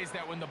plays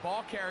that when the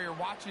ball carrier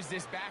watches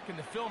this back in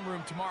the film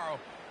room tomorrow,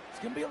 he's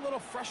going to be a little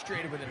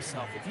frustrated with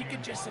himself. If he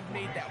could just have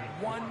made that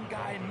one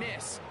guy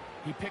miss,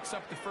 he picks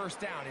up the first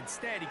down.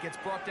 Instead, he gets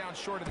brought down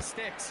short of the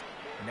sticks,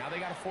 and now they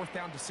got a 4th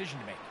down decision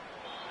to make.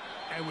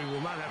 And we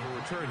will not have a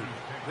return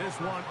here. This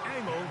one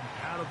angled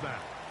out of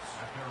bounds.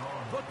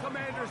 The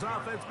Commanders'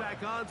 offense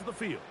back onto the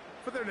field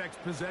for their next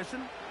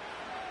possession.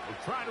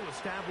 They'll try to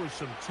establish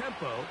some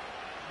tempo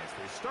as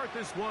they start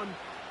this one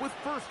with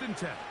 1st and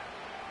 10.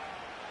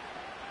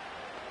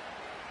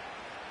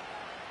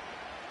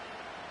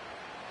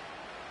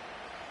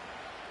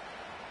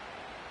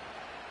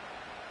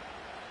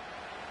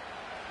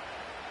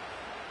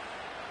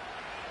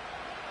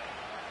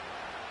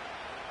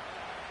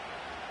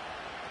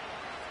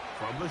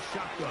 From the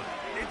shotgun,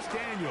 it's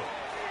Daniel.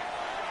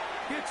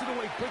 Gets it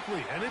away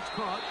quickly, and it's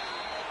caught.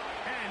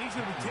 And he's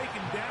going to be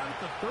taken down at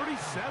the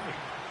 37.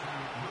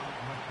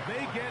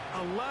 They get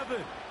 11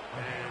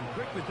 and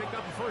quickly pick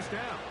up the first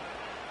down.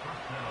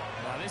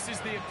 Now, this is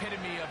the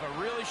epitome of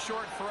a really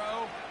short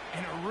throw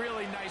and a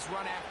really nice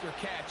run after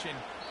catch. And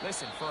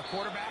listen, for a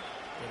quarterback,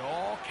 it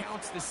all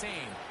counts the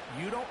same.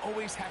 You don't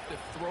always have to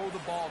throw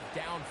the ball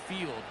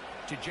downfield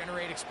to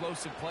generate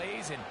explosive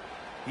plays, and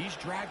these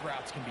drag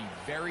routes can be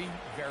very,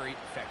 very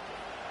effective.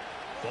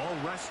 Ball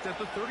rests at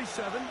the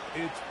 37.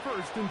 It's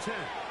 1st and 10.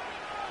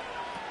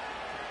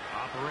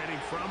 Operating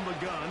from the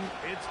gun,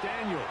 it's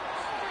Daniels.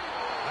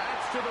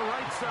 That's to the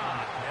right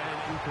side and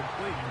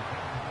incomplete.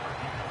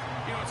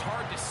 You know, it's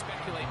hard to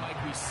speculate, Mike.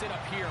 We sit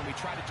up here and we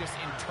try to just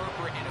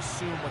interpret and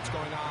assume what's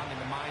going on in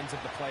the minds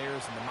of the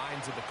players and the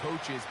minds of the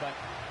coaches, but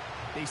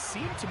they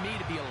seem to me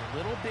to be a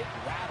little bit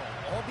rattled.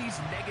 All these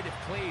negative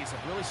plays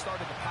have really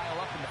started to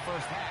pile up in the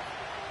first half.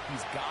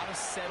 He's got to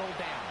settle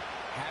down,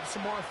 have some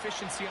more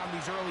efficiency on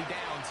these early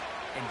downs,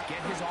 and get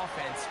his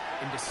offense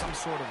into some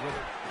sort of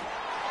rhythm.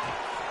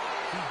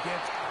 He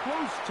gets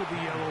close to the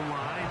yellow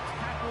line.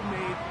 Tackle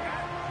made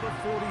at the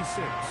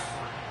 46.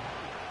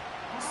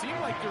 Seemed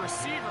like the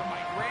receiver,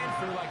 Mike, ran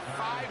through like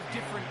 5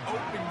 different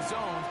open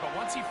zones, but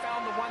once he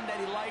found the one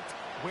that he liked,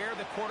 where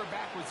the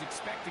quarterback was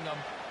expecting him,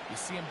 you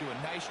see him do a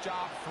nice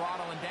job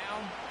throttling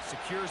down,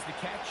 secures the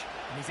catch,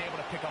 and he's able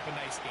to pick up a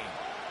nice gain.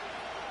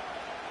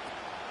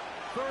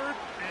 3rd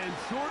and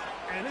short,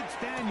 and it's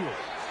Daniels.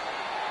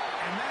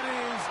 And that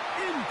is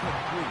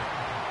incomplete.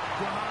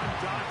 Jahan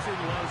Dotson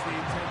was the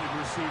intended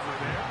receiver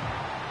there.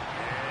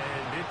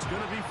 And it's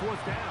going to be 4th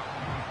down.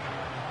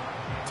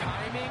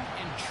 Timing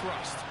and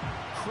trust.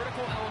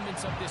 Critical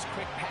elements of this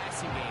quick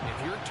passing game.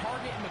 If your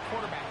target and the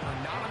quarterback are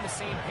not on the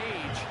same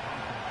page,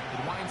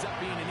 it winds up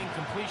being an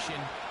incompletion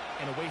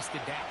and a wasted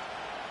down.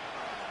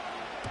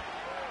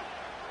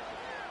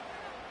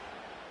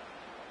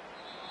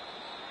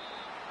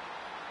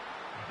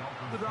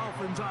 The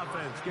Dolphins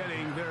offense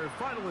getting their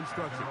final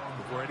instruction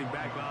before heading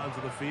back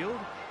onto the field.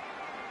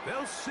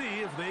 They'll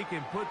see if they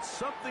can put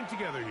something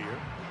together here,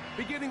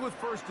 beginning with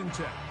 1st and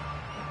 10.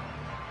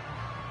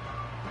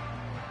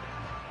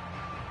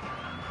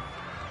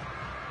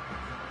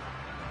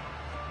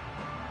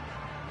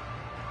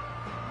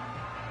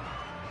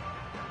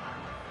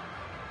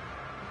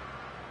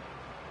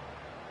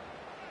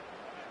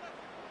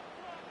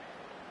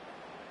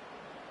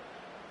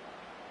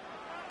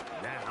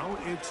 Now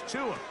it's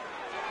Tua.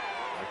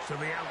 Looks to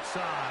the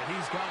outside.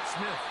 He's got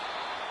Smith.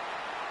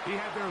 He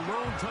had their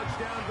lone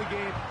touchdown of the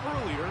game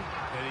earlier,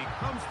 and he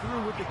comes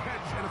through with the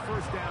catch and a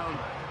 1st down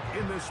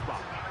in this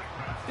spot.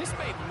 This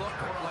may look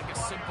like a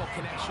simple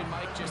connection,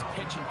 Mike, just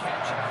pitch and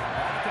catch.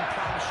 But I can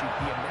promise you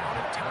the amount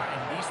of time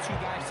these two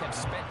guys have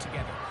spent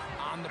together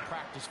on the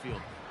practice field,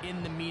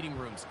 in the meeting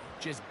rooms,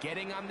 just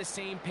getting on the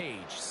same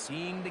page,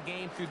 seeing the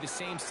game through the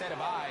same set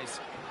of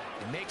eyes,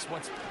 it makes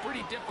what's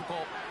pretty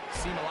difficult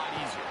seem a lot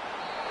easier.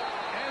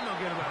 And they'll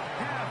get about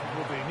half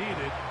of what they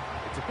needed.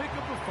 It's a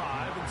pickup of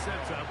 5 and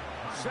sets up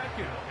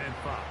 2nd and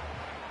 5.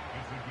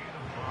 It's a gain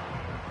of 5.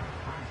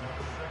 Brings up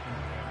 2nd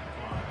and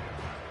 5.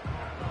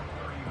 At the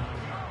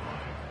 39-yard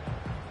line.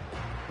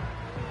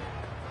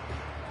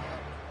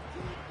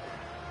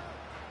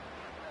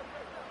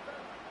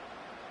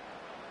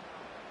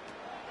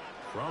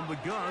 From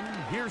the gun,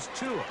 here's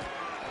Tua. A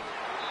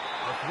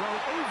throw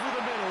over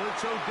the middle.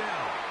 It's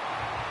Odell.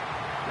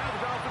 Now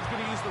the Dolphins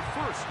going to use the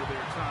first of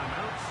their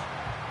timeouts.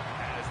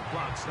 As the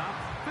clock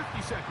stops,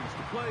 50 seconds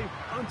to play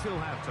until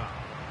halftime.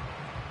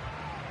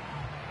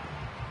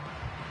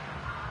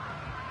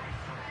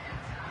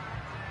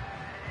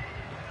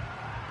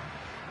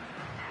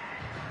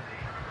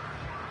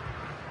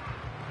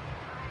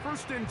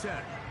 First and 10.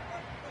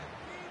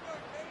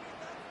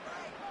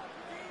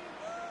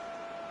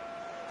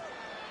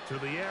 To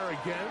the air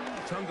again,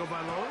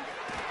 Tagovailoa.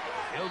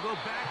 He'll go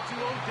back to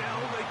Odell.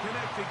 They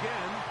connect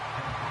again.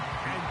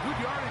 And good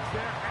yardage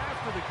there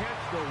after the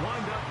catch. They'll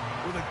wind up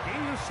with a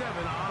gain of 7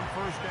 on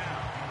 1st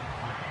down.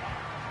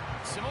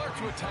 Similar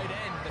to a tight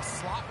end, the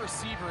slot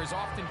receiver is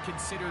often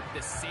considered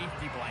the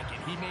safety blanket.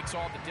 He makes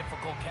all the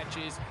difficult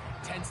catches,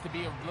 tends to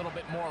be a little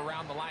bit more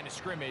around the line of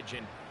scrimmage,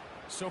 and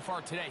so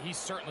far today, he's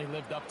certainly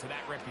lived up to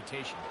that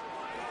reputation.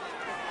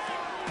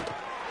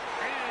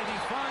 And he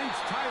finds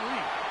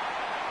Tyreek.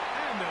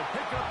 And they'll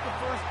pick up the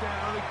 1st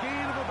down, a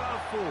gain of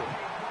about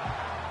 4.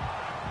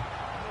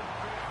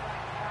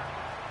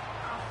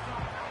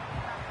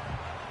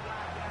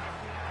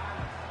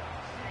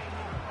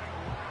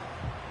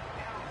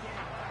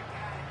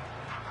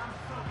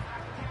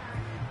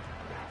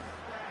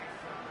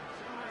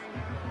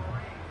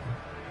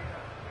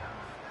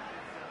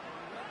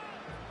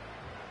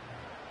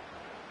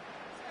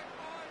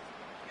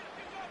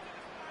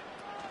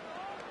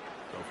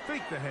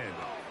 Fake the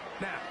handoff.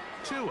 Now,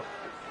 Tua.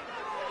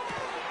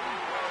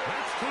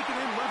 That's taken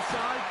in left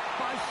side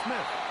by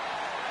Smith.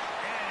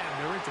 And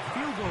they're into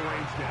field goal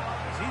range now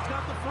as he's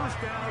got the 1st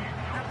down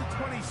at the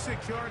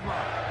 26-yard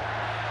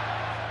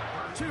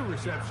line. 2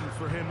 receptions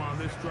for him on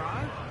this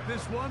drive.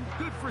 This one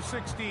good for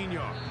 16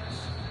 yards.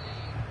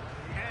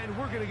 And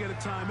we're going to get a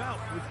timeout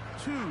with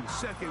 2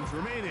 seconds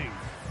remaining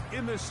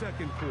in the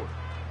 2nd quarter.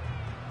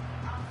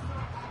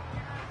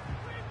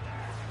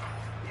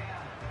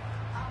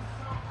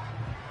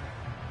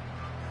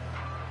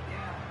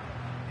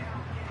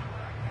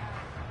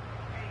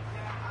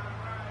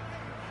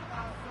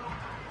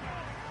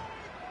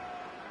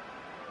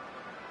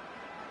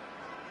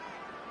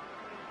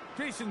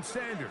 Jason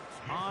Sanders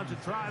on to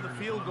try the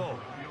field goal.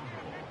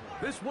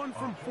 This one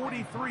from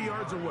 43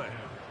 yards away.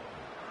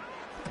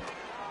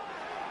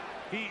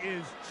 He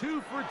is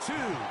 2 for 2.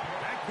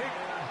 That kick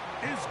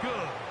is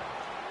good.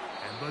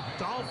 And the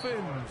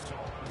Dolphins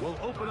will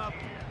open up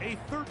a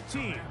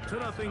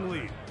 13-0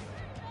 lead.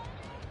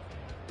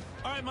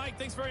 All right, Mike,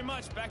 thanks very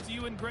much. Back to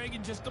you and Greg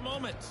in just a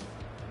moment.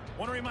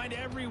 Want to remind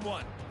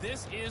everyone,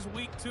 this is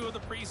week 2 of the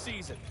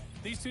preseason.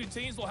 These two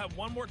teams will have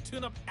one more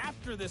tune-up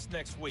after this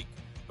next week,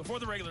 before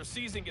the regular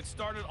season gets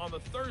started on the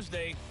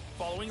Thursday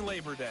following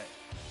Labor Day.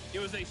 It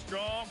was a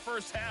strong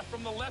first half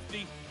from the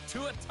lefty,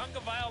 Tua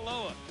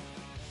Tagovailoa.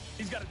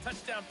 He's got a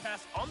touchdown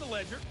pass on the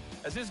ledger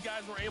as his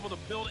guys were able to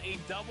build a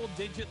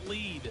double-digit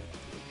lead.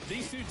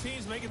 These two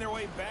teams making their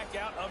way back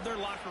out of their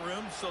locker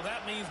room, so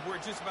that means we're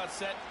just about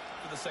set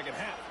for the second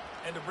half.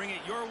 And to bring it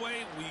your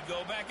way, we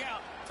go back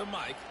out to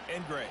Mike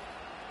and Greg.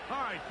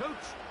 All right, Coach,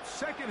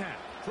 second half,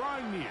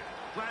 drawing near.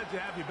 Glad to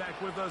have you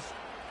back with us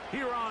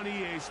here on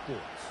EA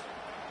Sports.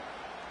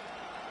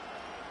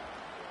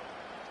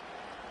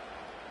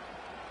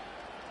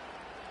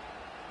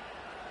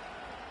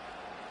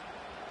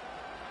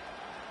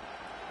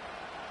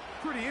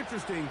 Pretty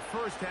interesting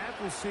first half.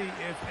 We'll see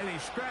if any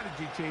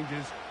strategy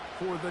changes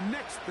for the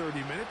next 30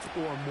 minutes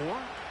or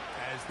more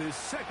as this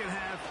second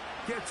half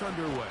gets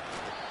underway.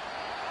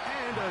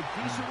 And a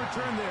decent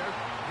return there.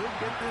 He'll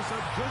get this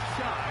up just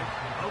shy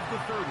of the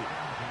 30.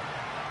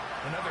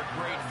 Another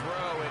great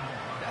throw, and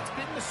that's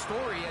been the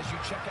story as you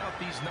check out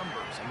these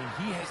numbers. I mean,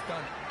 he has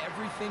done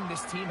everything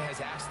this team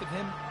has asked of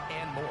him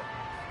and more.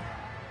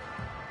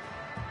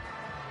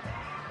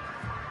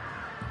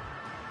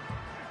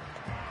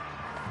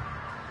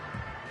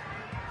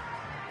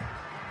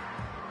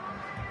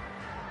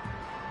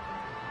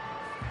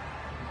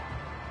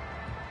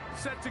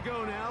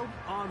 go now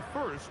on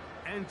 1st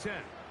and 10.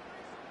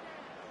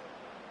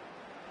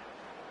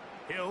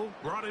 Hill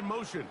brought in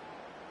motion.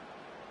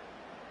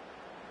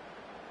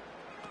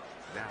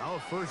 Now a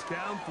first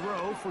down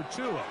throw for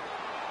Tua.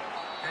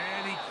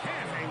 And he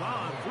can't hang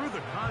on through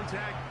the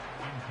contact.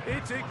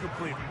 It's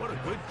incomplete. What a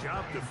good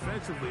job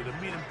defensively to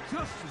meet him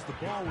just as the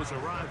ball was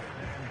arriving.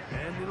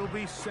 And it'll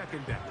be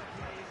second down.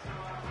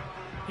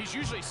 He's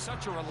usually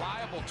such a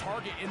reliable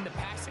target in the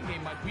passing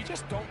game, Mike. We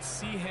just don't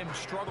see him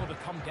struggle to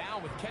come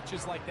down with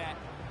catches like that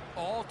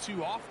all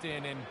too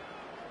often. And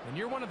when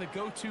you're one of the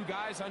go-to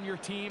guys on your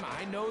team,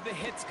 I know the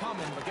hit's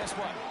coming, but guess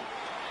what?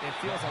 It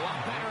feels a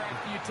lot better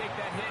after you take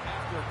that hit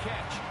after a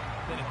catch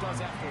than it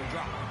does after a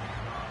drop.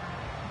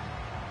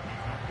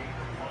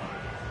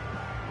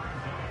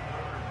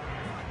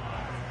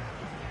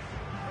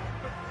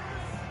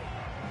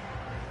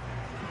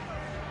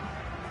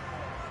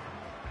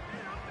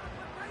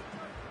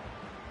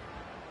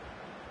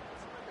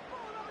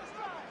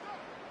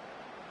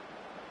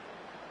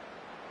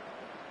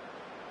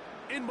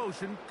 In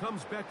motion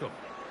comes Beckham.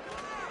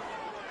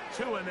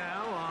 Tua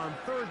now on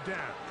 3rd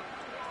down.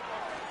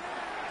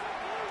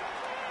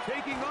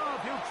 Taking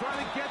off, he'll try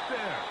to get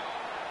there.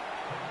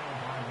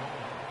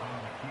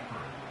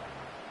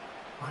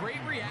 Great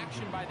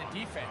reaction by the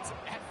defense.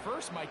 At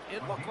first, Mike,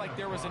 it looked like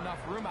there was enough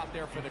room out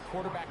there for the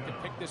quarterback to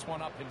pick this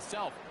one up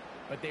himself,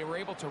 but they were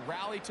able to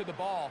rally to the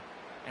ball,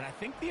 and I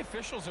think the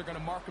officials are going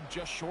to mark him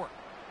just short.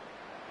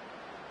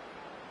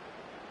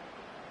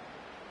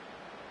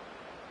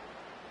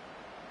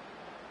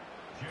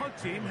 Punt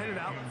team headed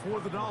out for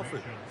the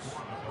Dolphins.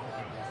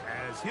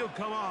 As he'll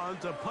come on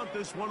to punt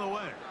this one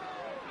away.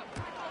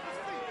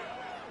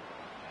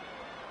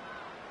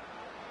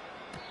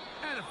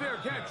 And a fair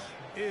catch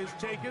is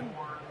taken.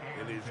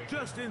 It is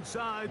just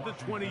inside the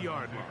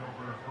 20-yard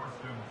line.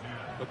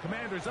 The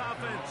Commanders'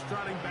 offense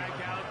trotting back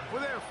out for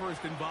their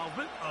first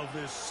involvement of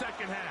this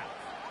second half.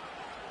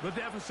 The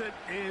deficit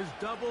is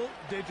double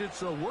digits,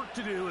 so work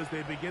to do as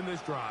they begin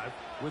this drive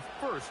with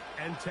 1st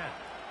and 10.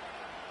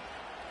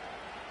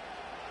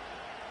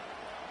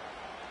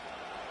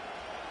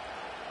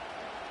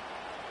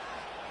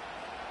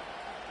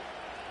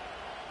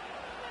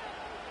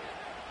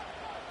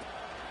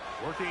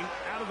 Working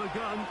out of the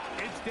gun,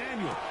 it's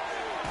Daniel.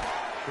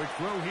 Quick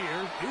throw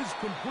here is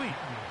complete.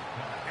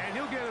 And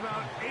he'll get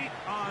about 8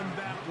 on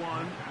that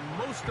one.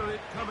 Most of it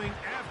coming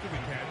after the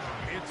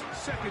catch. It's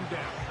second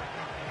down.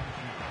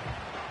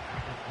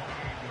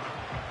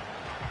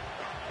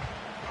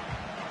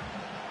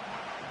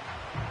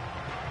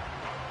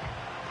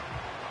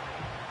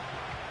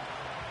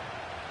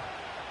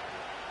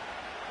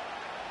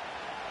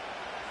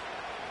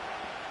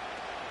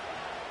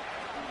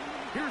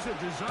 Here's a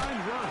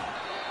designed run.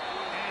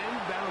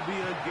 That'll be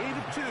a gain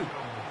of 2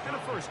 and a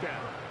first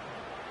down.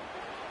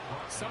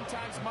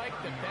 Sometimes, Mike,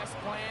 the best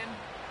plan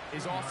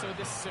is also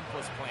the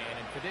simplest plan.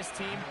 And for this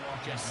team,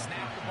 just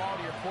snap the ball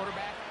to your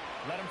quarterback,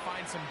 let him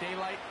find some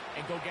daylight,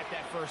 and go get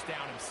that first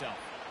down himself.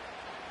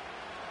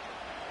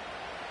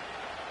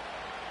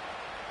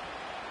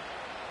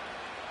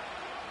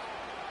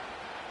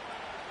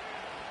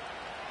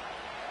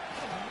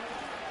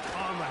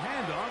 On the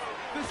handoff,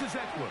 this is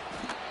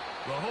Eckler.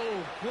 The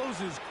hole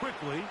closes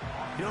quickly.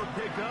 He'll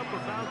pick up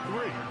about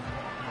 3.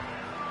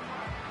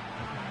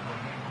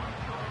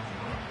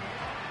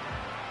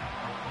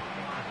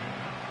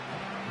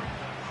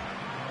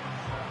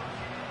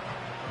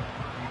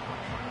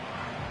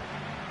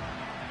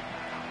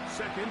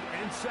 Second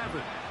and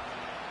 7.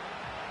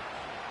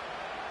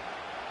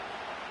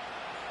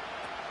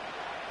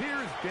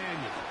 Here's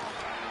Daniel.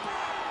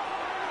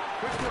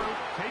 Quick throw,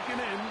 taken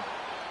in.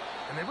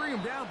 And they bring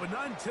him down, but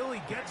not until he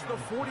gets the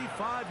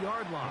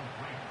 45-yard line.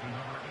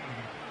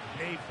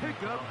 A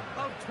pickup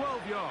of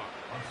 12 yards.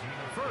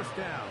 First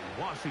down,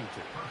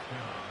 Washington.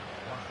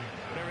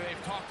 Whatever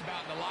they've talked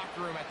about in the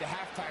locker room at the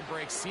halftime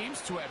break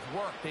seems to have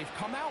worked. They've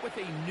come out with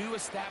a new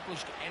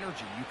established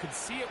energy. You could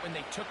see it when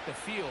they took the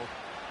field.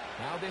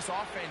 Now this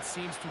offense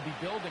seems to be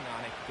building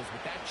on it because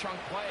with that chunk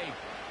play,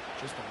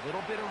 just a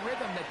little bit of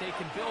rhythm that they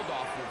can build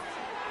off of.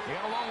 They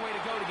got a long way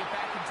to go to get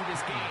back into this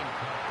game,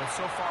 but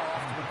so far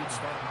off to a good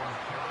start.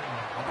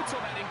 Up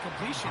until that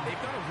incompletion, they've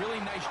done a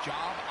really nice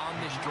job on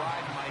this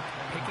drive, Mike,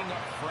 picking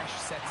up fresh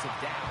sets of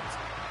downs.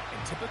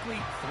 And typically,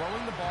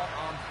 throwing the ball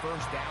on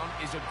first down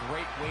is a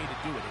great way to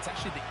do it. It's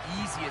actually the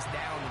easiest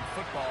down in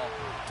football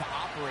to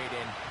operate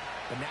in.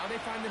 But now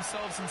they find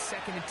themselves in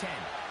 2nd and 10.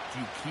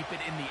 Do you keep it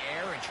in the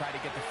air and try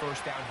to get the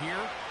first down here?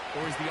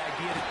 Or is the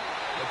idea that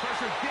the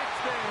pressure gets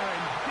there,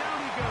 and down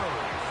he goes.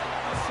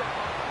 A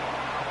sack.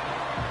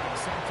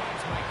 Sometimes,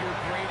 Mike, your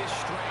greatest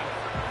strength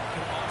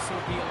can also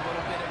be a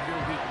little bit of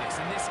your weakness.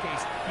 In this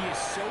case, he is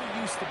so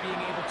used to being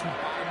able to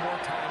buy more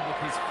time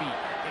with his feet,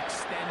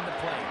 extend the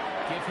play,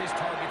 give his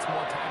targets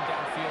more time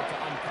downfield to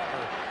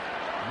uncover.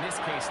 In this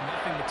case,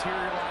 nothing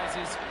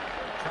materializes,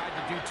 tried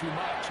to do too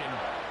much, and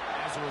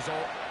as a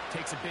result,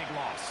 takes a big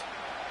loss.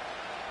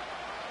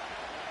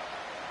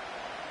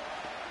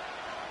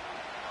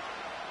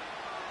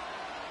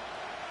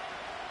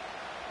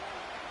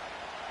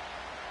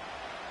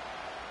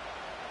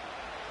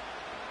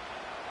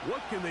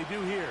 What can they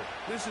do here?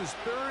 This is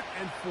 3rd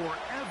and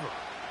forever.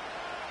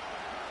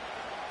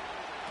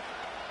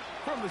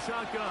 From the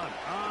shotgun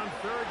on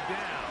 3rd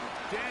down,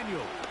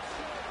 Daniels.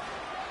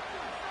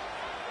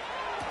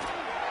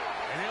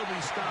 And he'll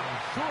be stopped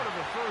short of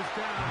a 1st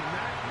down, and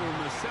that will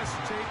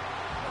necessitate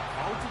a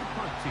call to the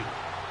punt team.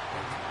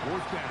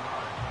 4th down.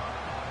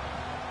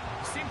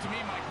 It seemed to me,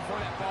 Mike, before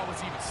that ball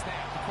was even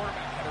snapped, the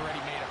quarterback had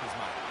already made up his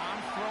mind.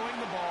 I'm throwing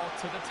the ball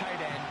to the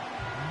tight end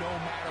no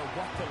matter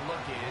what the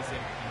look is.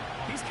 And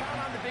he's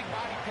counting on the big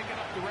body picking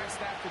up the rest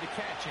after the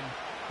catch. And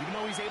even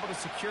though he's able to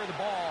secure the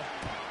ball,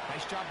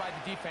 nice job by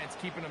the defense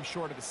keeping him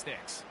short of the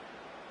sticks.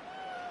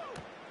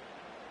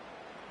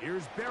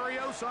 Here's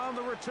Berrios on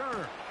the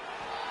return.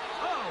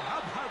 Oh, how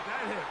about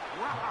that hit?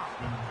 Wow.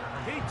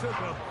 He took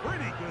a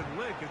pretty good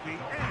lick at the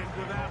end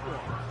of that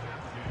one.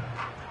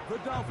 The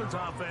Dolphins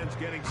offense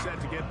getting set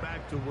to get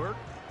back to work.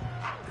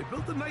 They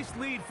built a nice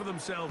lead for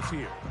themselves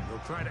here. They'll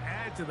try to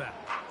add to that,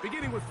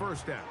 beginning with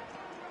 1st down.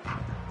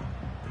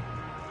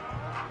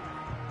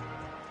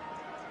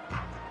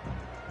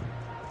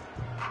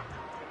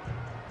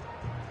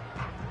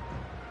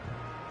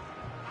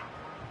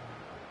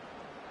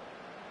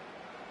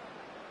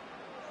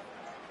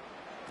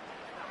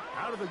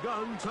 Out of the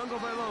gun,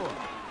 Tagovailoa.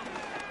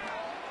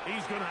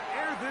 He's going to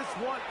air this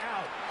one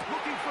out,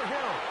 looking for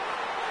Hill.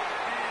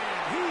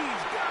 And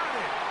he's got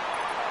it.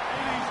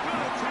 And he's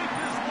going to take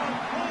this one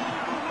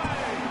all the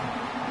way.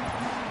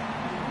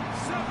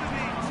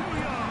 72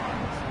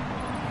 yards.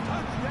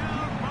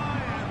 Touchdown,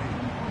 Miami.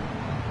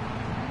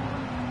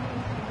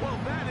 Well,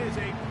 that is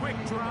a quick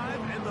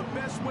drive and the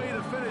best way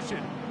to finish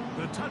it.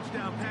 The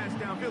touchdown pass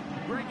downfield.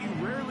 Greg, you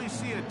rarely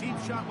see a deep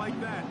shot like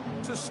that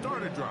to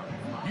start a drive.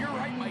 You're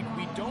right, Mike.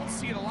 We don't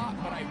see it a lot,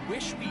 but I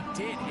wish we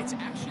did. It's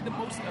actually the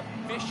most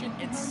efficient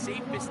and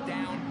safest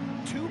down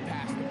to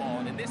pass the ball.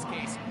 And in this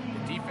case,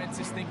 the defense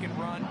is thinking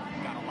run,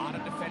 got a lot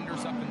of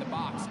defenders up in the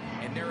box,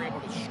 and they're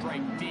able to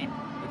strike deep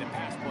with a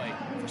pass play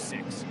for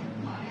 6.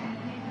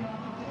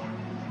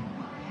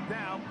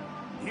 Now,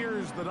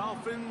 here's the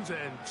Dolphins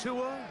and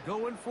Tua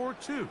going for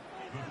 2.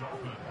 The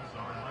Dolphins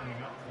are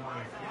lining up for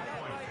a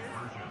 4-point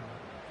conversion.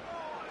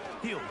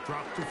 He'll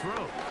drop to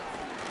throw.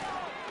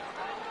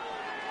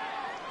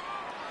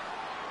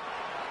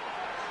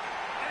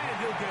 And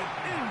he'll get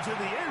into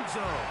the end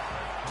zone,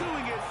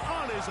 doing it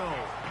on his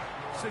own.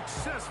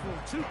 Successful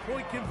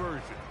 2-point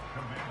conversion.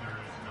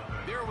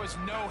 There was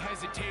no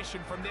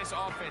hesitation from this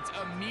offense.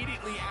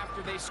 Immediately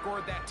after they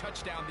scored that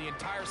touchdown, the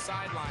entire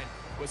sideline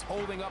was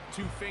holding up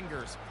 2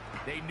 fingers.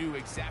 They knew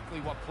exactly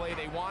what play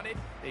they wanted.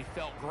 They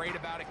felt great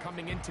about it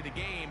coming into the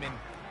game, and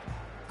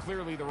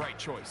clearly the right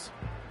choice.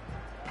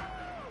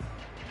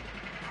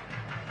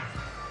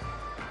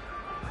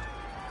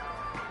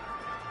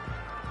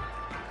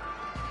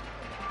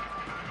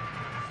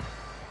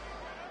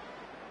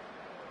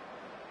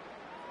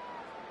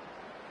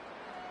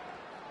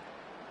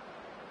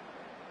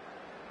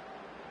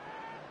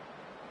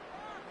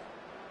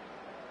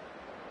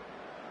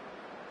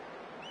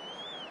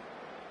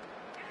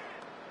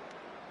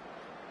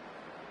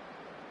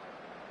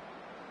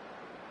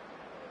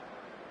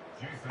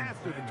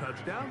 After the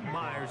touchdown,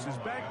 Myers is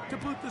back to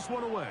boot this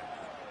one away.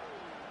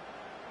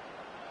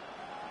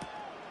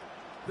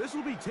 This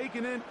will be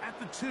taken in at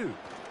the 2.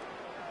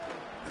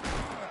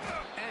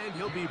 And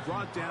he'll be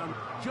brought down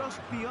just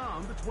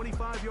beyond the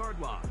 25-yard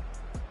line.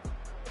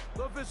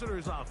 The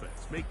visitors'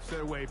 offense makes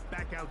their way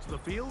back out to the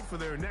field for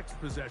their next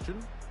possession.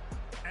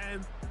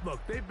 And look,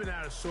 they've been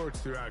out of sorts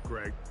throughout,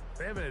 Greg.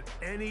 They haven't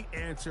had any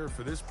answer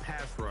for this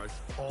pass rush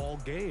all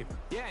game.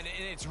 Yeah, and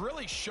it's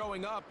really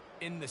showing up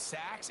in the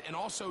sacks and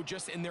also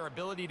just in their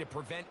ability to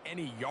prevent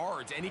any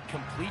yards, any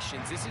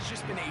completions. This has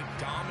just been a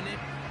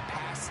dominant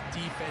pass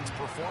defense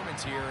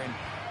performance here, and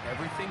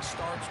everything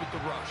starts with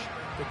the rush.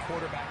 The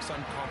quarterback's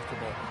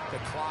uncomfortable. The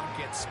clock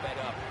gets sped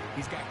up.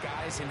 He's got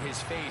guys in his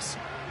face.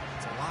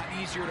 It's a lot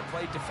easier to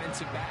play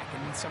defensive back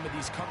and in some of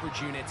these coverage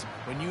units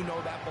when you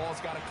know that ball's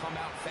got to come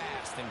out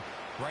fast. And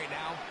right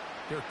now,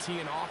 they're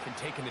teeing off and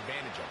taking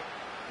advantage of it.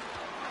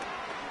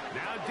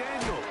 Now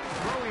Daniel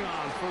throwing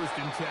on 1st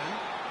and 10.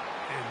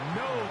 And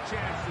no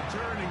chance to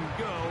turn and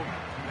go.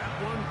 That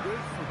one good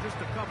for just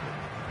a couple.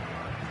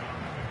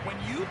 When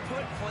you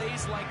put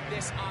plays like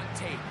this on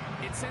tape,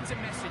 it sends a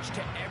message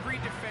to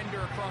every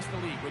defender across the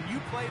league. When you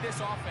play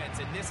this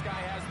offense and this guy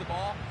has the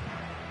ball,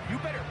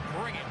 you better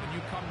bring it when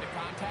you come to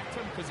contact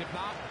him, because if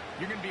not,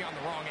 you're going to be on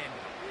the wrong end.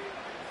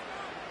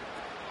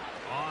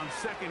 On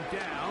 2nd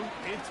down,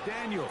 it's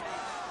Daniel.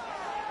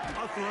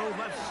 A throw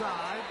left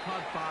side,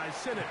 caught by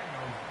Sinnott.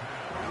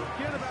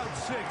 Get about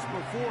 6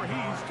 before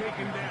he's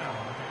taken down.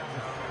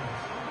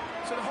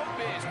 So the hope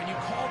is when you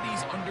call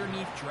these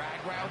underneath drag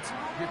routes,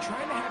 you're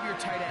trying to have your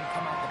tight end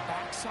come out the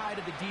backside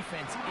of the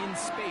defense in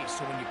space.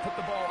 So when you put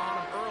the ball on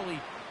him early,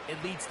 it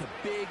leads to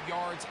big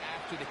yards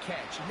after the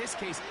catch. In this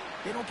case,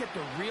 they don't get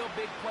the real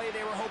big play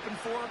they were hoping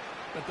for,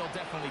 but they'll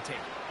definitely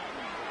take it.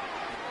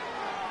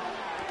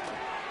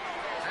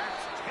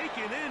 That's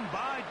taken in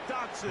by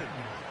Dotson.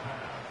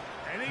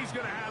 And he's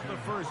going to have the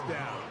 1st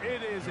down.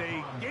 It is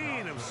a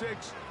gain of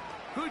 6.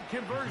 Good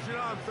conversion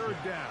on third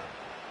down.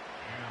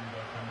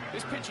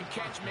 This pitch and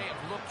catch may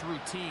have looked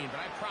routine, but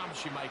I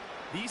promise you, Mike,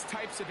 these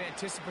types of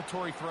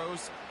anticipatory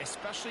throws,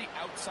 especially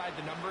outside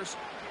the numbers,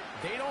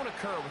 they don't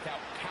occur without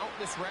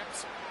countless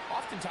reps,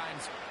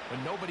 oftentimes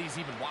when nobody's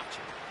even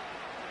watching.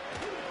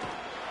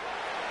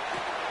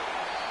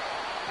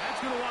 That's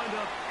going to wind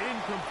up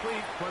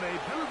incomplete, but a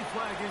penalty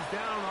flag is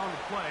down on the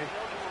play.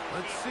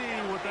 Let's see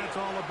what that's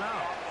all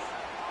about.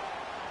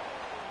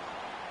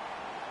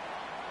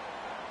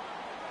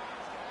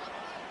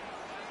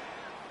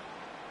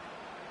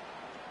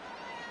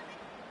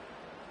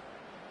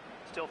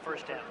 Still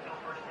first down.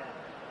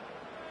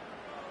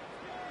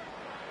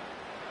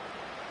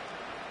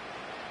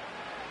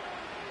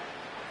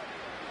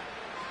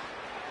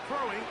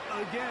 Throwing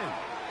again.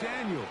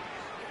 Daniel.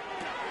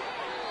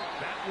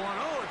 That one,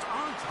 oh, it's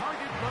on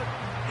target, but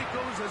it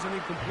goes as an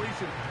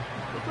incompletion.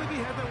 Looked like he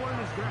had that one in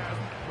his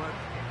grasp, but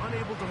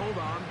unable to hold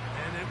on,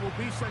 and it will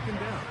be second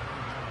down.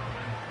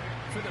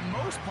 For the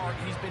most part,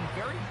 he's been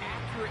very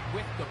accurate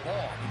with the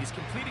ball. He's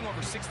completing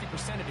over 60%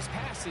 of his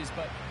passes,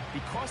 but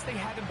because they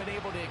haven't been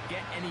able to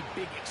get any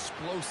big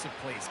explosive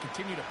plays,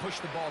 continue to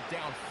push the ball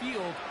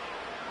downfield,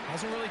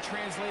 hasn't really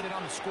translated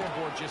on the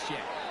scoreboard just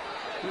yet.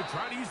 We'll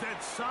try to use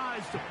that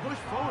size to push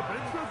forward, but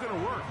it's not going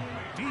to work.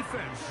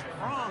 Defense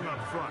strong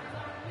up front.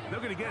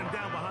 They're going to get him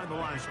down behind the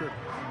line of scrimmage.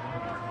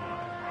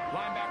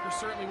 Linebacker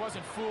certainly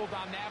wasn't fooled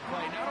on that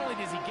play. Not only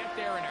does he get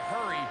there in a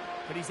hurry,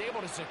 but he's able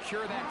to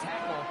secure that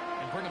tackle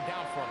and bring him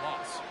down for a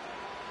loss.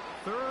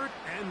 Third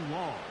and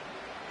long.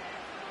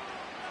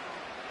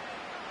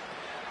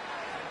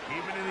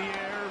 Even in the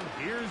air,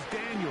 here's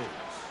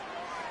Daniels.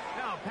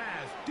 Now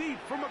pass deep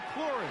for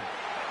McLaurin.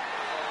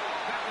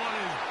 That one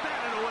is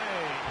batted away.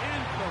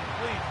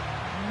 Incomplete.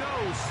 No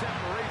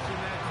separation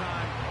that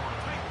time.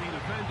 Tightly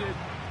defended.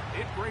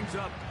 It brings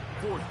up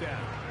fourth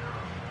down.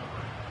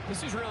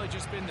 This has really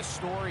just been the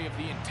story of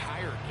the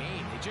entire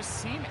game. They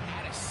just seem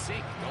out of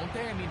sync, don't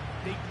they? I mean,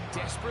 they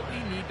desperately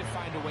need to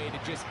find a way to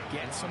just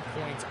get some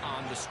points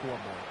on the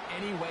scoreboard.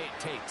 Any way it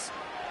takes.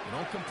 You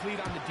don't complete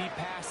on the deep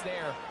pass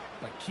there,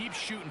 but keep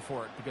shooting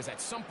for it, because at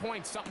some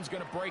point something's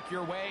going to break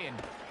your way, and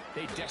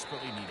they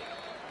desperately need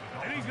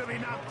it. And he's going to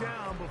be knocked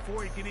down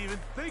before he can even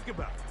think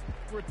about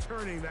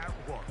returning that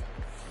one.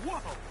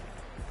 Whoa!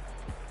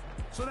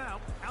 So now,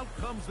 out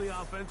comes the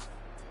offense,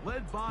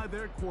 led by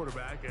their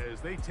quarterback as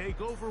they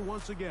take over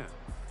once again.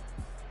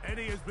 And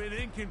he has been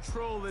in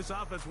control of this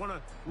offense. Want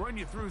to run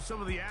you through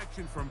some of the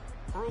action from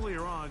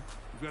earlier on.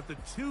 We've got the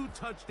 2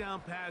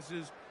 touchdown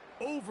passes,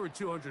 over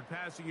 200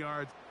 passing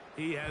yards.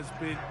 He has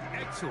been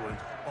excellent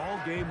all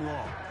game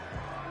long.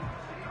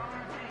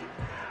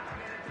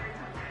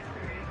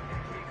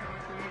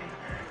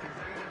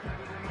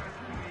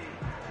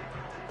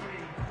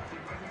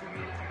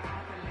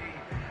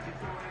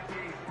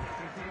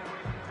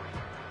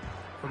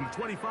 From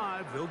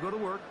 25, they'll go to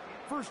work.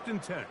 First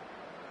and 10.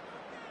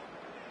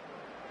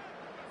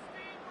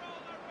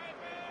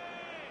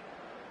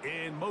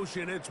 In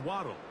motion, it's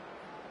Waddle.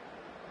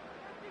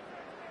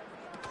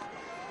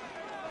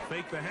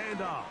 Fake the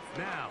handoff.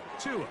 Now,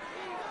 Tua.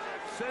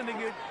 Sending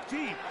it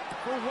deep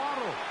for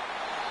Waddle.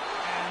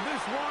 And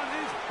this one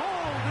is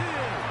hauled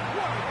in.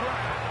 What a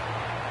grab.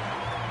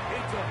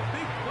 It's a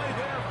big play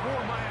there for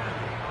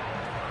Miami.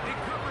 It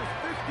covers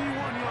 51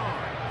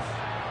 yards.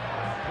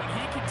 When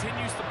he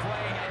continues to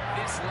play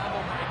at this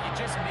level, Mike, it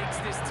just makes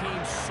this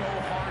team so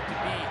hard to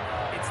beat.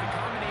 It's the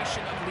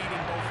combination of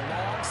leading both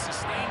long,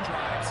 sustained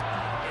drives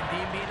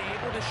and being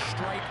able to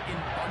strike in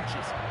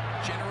bunches,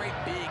 generate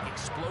big,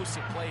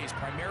 explosive plays,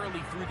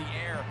 primarily through the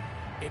air.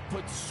 It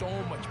puts so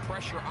much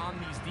pressure on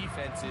these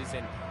defenses,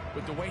 and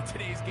with the way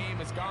today's game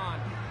has gone,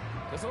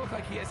 doesn't look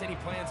like he has any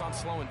plans on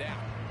slowing down.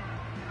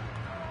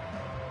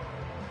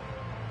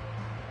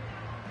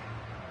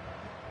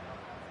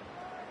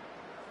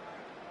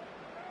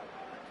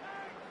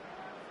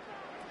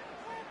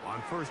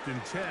 On first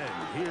and 10,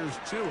 here's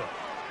Tua.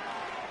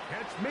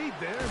 Catch made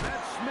there,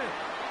 that's Smith.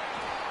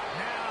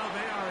 Now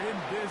they are in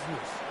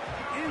business.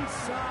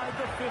 Inside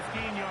the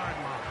 15-yard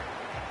line.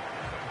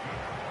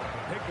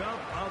 Pickup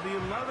of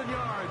 11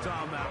 yards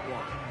on that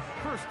one.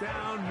 First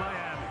down,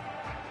 Miami.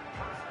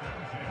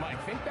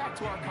 Mike, think back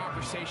to our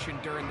conversation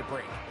during the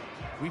break.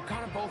 We've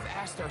kind of both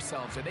asked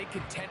ourselves, are they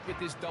content with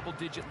this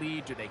double-digit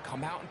lead? Do they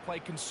come out and play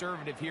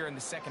conservative here in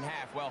the second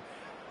half? Well,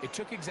 it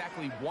took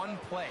exactly one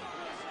play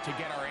to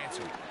get our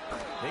answer.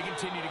 They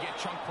continue to get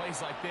chunk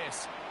plays like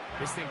this.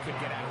 This thing could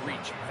get out of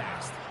reach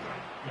fast.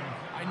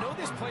 I know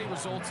this play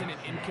results in an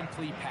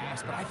incomplete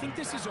pass, but I think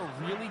this is a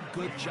really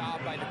good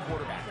job by the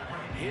quarterback.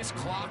 His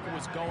clock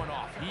was going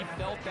off. He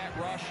felt that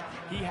rush.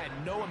 He had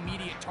no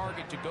immediate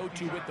target to go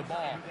to with the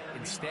ball.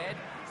 Instead,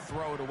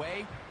 throw it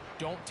away.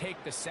 Don't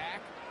take the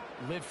sack.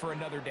 Live for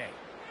another day.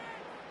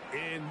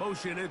 In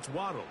motion, it's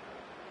Waddle.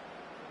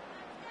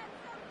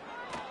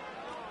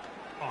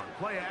 On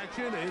play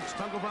action, it's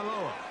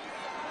Tagovailoa.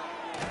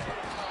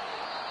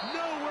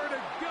 Nowhere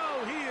to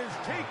go. He is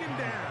taken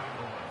down.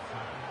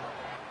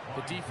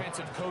 The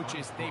defensive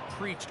coaches, they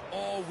preached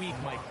all week,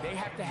 Mike. They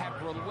have to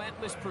have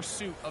relentless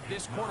pursuit of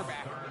this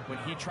quarterback when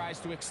he tries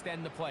to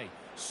extend the play.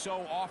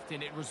 So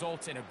often it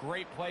results in a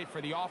great play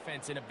for the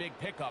offense and a big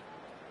pickup.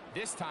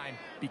 This time,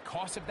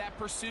 because of that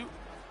pursuit,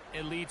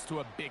 it leads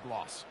to a big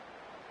loss.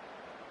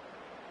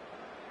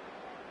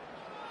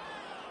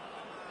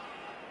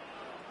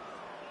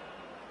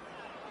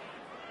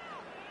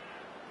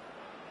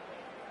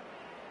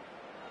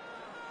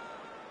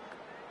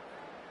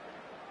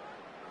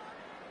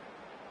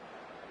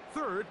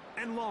 Third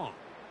and long.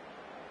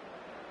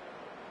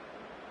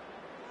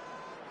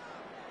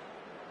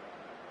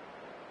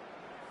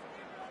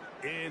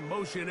 In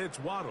motion, it's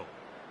Waddle.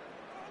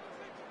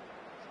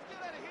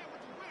 Get out of here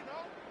with your win,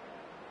 ho.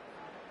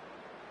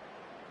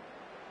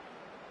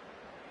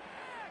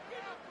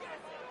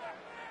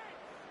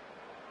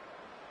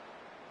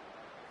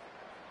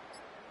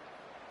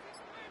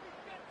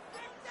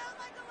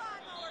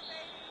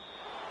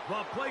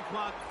 The play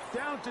clock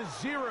down to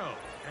 0.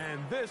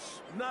 And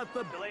this, not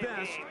the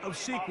best of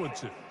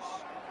sequences.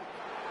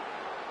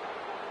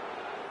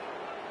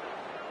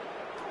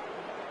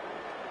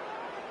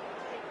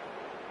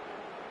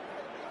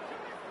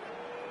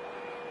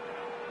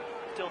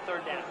 Still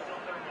third down.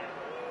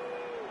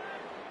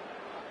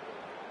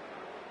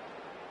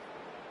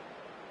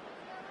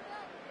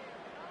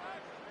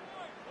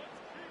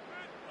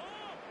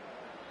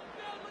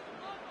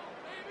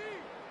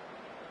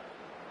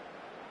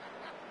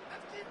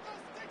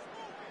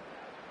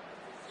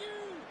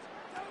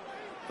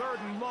 Third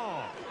and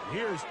long.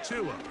 Here's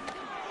Tua.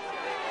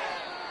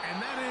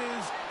 And that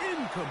is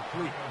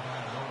incomplete.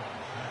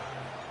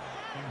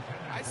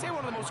 I'd say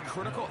one of the most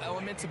critical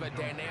elements of a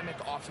dynamic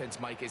offense,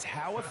 Mike, is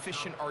how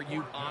efficient are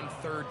you on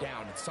third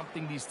down? It's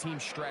something these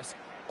teams stress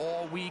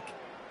all week.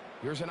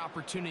 Here's an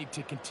opportunity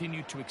to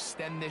continue to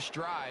extend this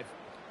drive.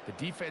 The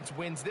defense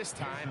wins this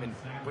time and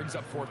brings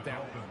up fourth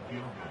down.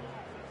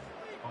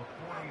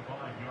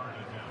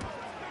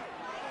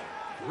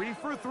 3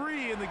 for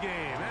 3 in the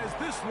game, as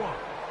this one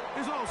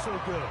is also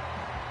good.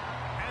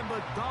 And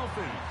the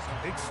Dolphins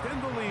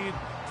extend the lead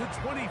to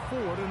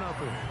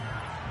 24-0.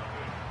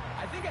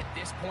 I think at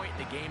this point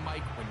in the game,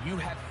 Mike, when you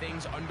have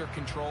things under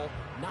control,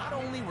 not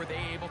only were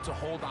they able to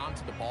hold on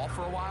to the ball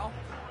for a while,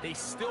 they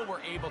still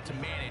were able to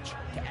manage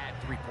to add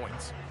 3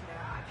 points.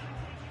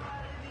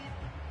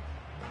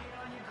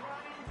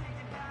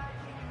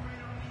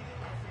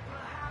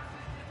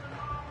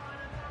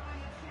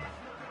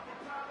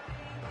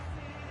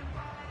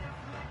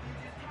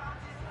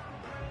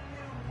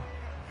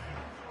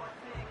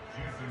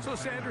 So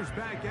Sanders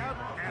back out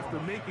after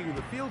making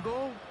the field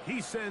goal.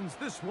 He sends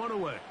this one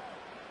away.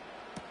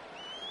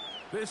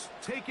 This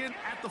taken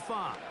at the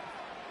 5.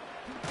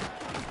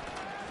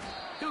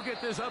 He'll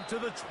get this up to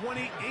the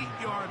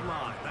 28-yard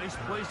line. Nice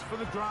place for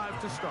the drive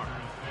to start.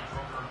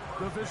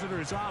 The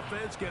visitors'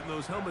 offense getting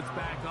those helmets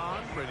back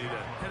on, ready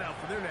to head out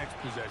for their next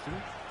possession.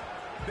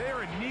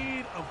 They're in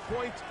need of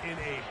points in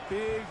a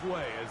big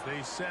way as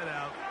they set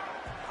out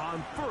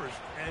on 1st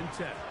and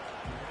 10.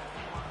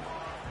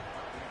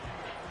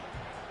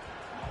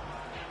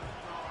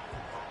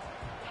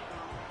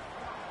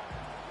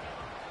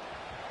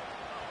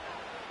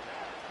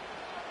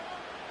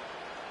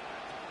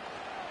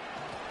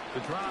 The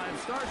drive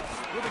starts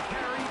with a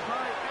carry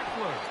by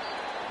Eckler.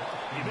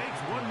 He makes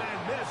one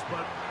man miss,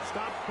 but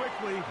stopped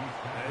quickly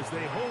as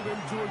they hold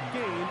him to a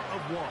gain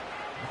of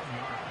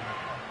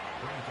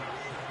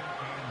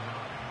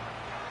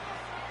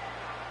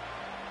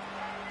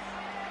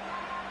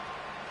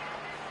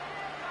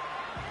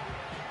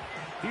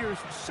 1. Here's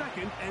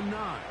 2nd and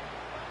 9.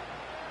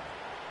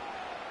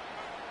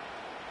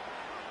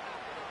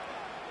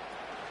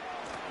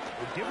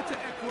 We'll give it to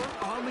Eckler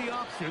on the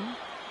option.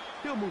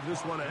 He'll move this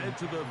one ahead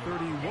to the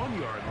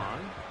 31-yard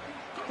line.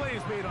 Play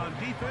is made on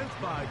defense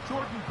by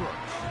Jordan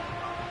Brooks.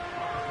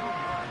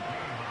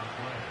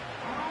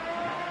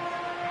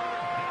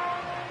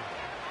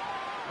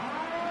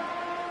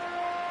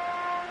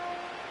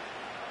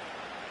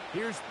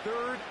 Here's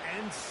 3rd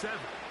and 7.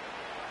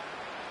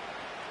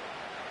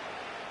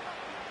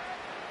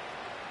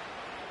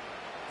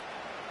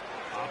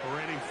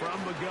 Operating from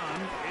the gun,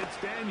 it's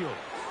Daniels.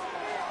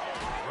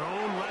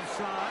 Thrown left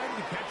side,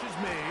 the catch is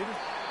made.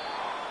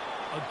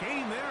 A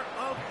gain there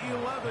of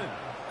 11.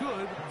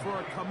 Good for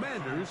a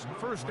Commanders'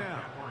 first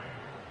down.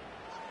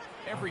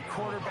 Every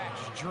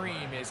quarterback's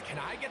dream is, can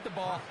I get the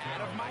ball out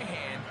of my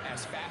hand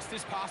as fast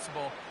as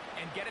possible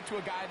and get it to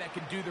a guy that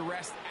can do the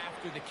rest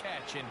after the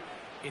catch? And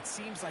it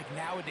seems like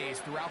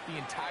nowadays, throughout the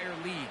entire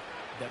league,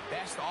 the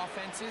best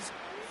offenses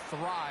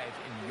thrive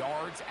in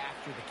yards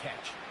after the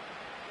catch.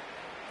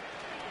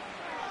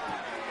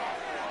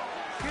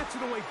 Gets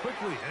it away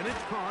quickly, and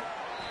it's caught.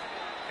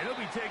 And he'll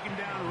be taken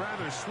down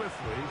rather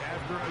swiftly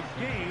after a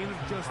gain of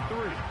just 3.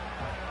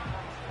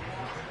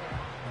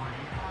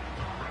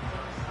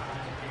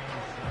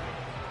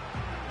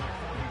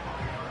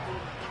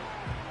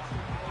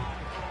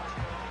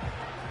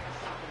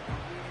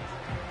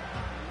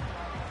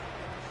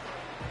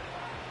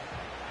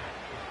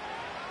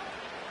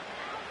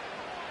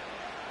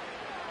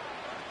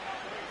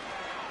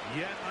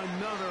 Yet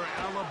another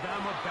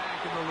Alabama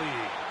back in the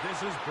lead.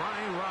 This is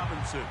Brian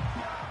Robinson.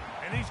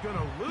 And he's going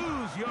to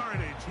lose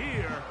yardage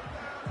here.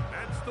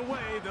 That's the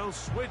way they'll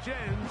switch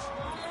ends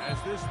as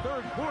this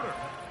third quarter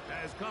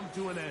has come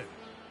to an end.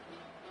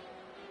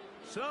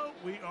 So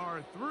we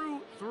are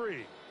through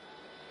 3.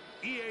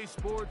 EA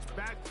Sports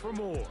back for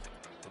more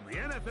from the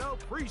NFL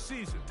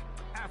preseason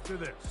after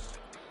this.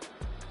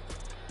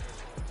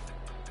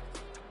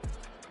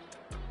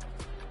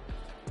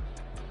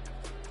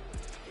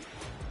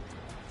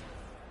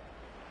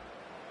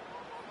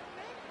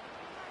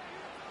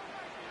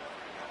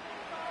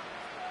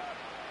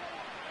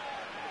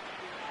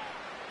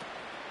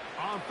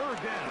 On third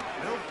down,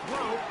 they'll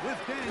throw with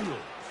Daniels.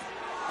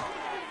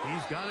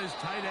 He's got his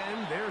tight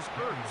end. There's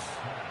Ertz.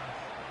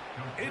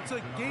 It's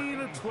a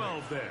gain of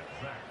 12 there.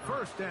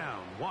 First down,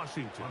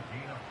 Washington.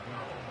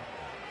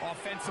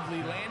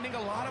 Offensively, landing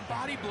a lot of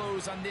body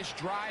blows on this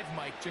drive,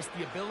 Mike. Just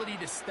the ability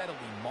to steadily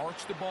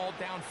march the ball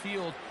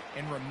downfield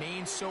and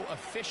remain so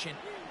efficient,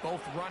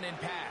 both run and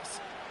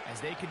pass.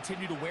 As they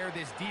continue to wear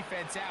this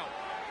defense out,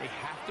 they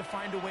have to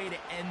find a way to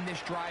end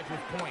this drive with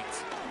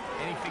points.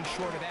 Anything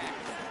short of that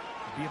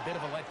would be a bit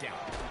of a letdown.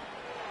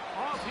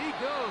 Off he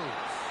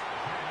goes.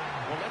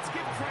 Well, let's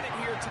give credit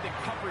here to the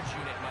coverage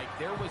unit, Mike.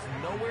 There was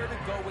nowhere to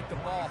go with the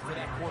ball for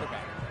that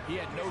quarterback. He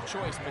had no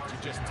choice but to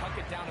just tuck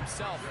it down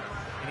himself,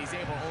 and he's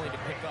able only to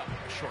pick up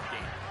a short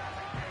gain.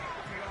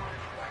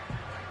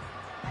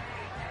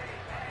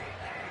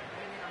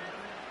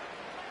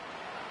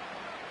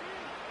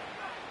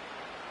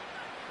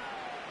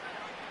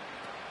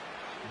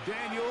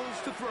 Daniels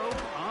to throw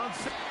on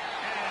set.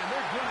 And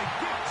they're going to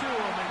get to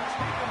him and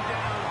take him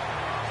down,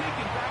 take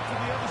it back to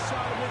the other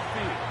side of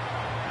midfield.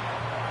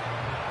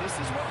 This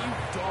is what you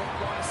don't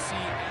want to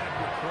see out of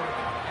your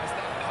quarterback. As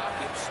that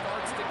pocket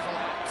starts to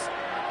collapse,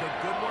 the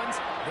good ones,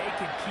 they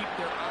can keep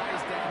their eyes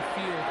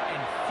downfield and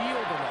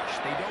feel the rush.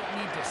 They don't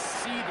need to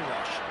see the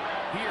rush.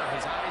 Here,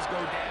 his eyes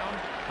go down.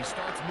 He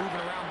starts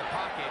moving around the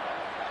pocket.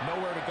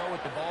 Nowhere to go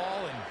with the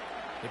ball, and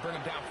they bring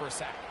him down for a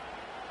sack.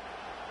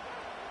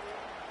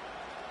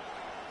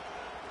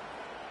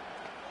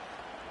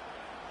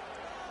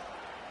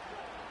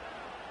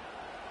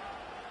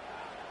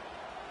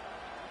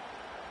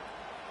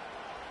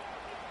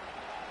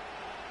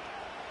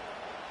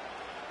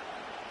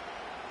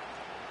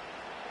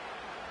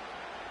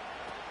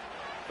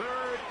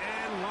 Third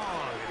and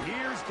long. And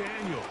here's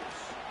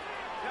Daniels.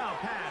 Now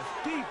pass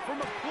deep for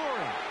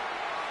McLaurin.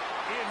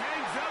 It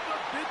hangs up a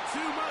bit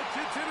too much.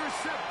 It's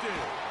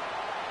intercepted.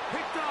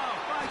 Picked off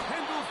by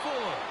Kendall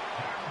Fuller.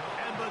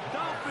 And the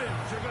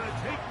Dolphins are going to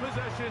take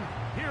possession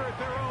here at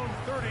their own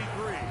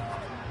 33.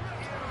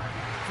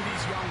 For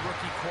these young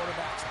rookie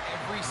quarterbacks,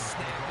 every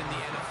snap in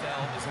the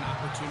NFL is an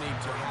opportunity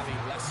to have a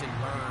lesson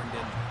learned,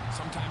 and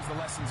sometimes the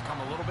lessons come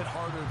a little bit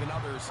harder than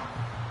others.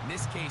 In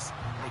this case,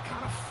 they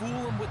kind of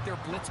fool them with their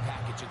blitz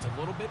package. It's a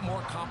little bit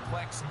more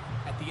complex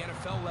at the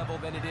NFL level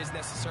than it is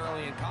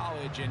necessarily in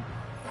college, and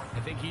I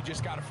think he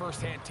just got a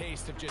first-hand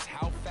taste of just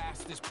how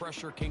fast this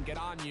pressure can get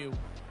on you.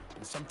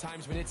 And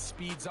sometimes when it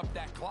speeds up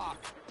that clock,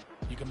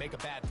 you can make a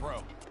bad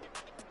throw.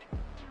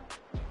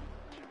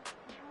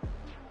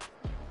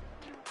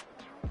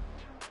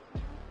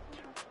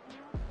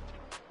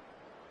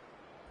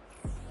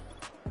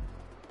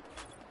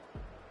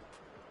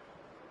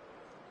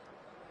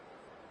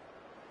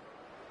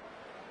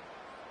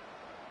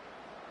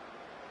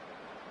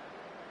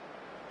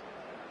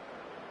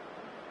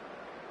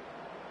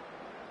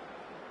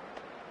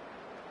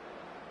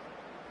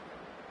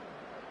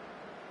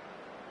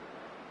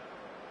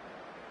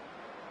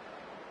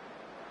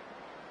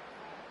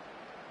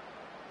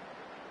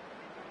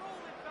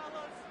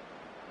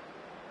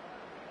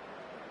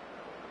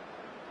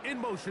 In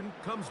motion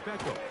comes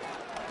Beckham.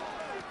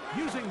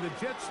 Using the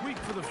jet sweep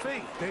for the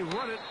fake, they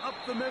run it up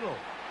the middle.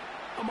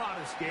 A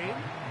modest gain,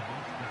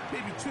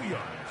 maybe 2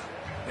 yards.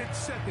 It's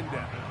second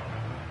down.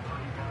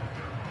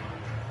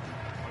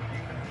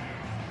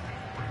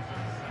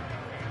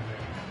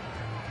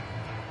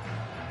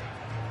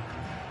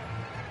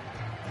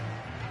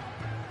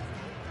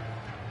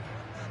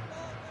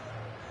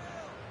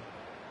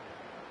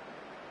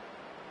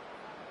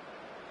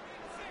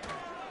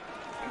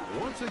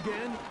 Once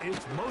again,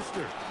 it's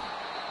Mostert.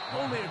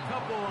 Only a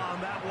couple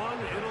on that one.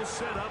 It'll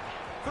set up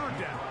third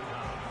down.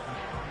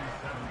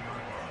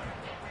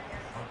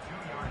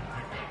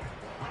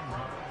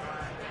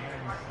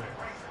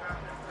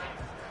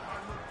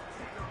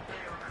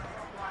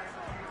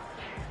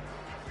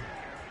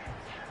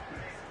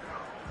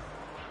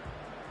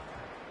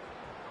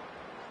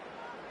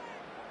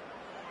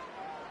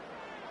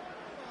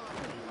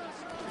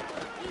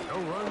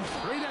 They'll run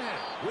straight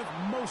ahead with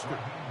Mostert.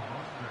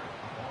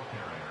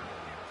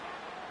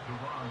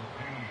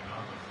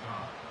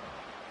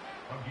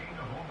 A gain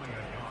of only a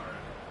yard.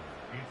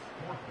 It's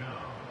fourth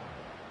down.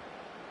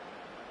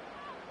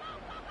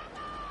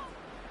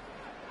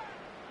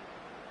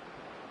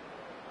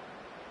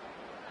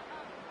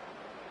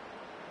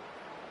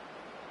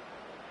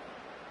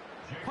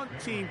 Punt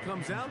team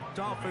comes out.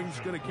 Dolphins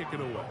going to kick it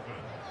away.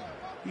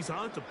 He's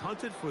on to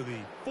punt it for the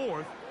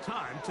 4th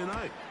time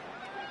tonight.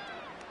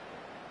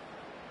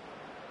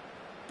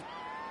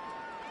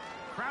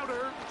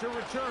 Crowder to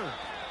return.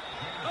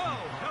 Oh,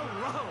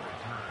 hello.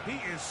 He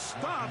is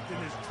stopped in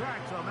his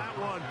tracks on that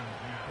one.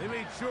 They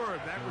made sure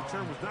that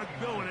return was not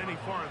going any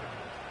farther.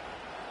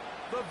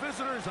 The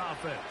visitors'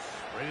 offense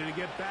ready to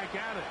get back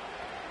at it.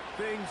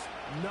 Things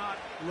not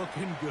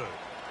looking good.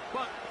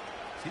 But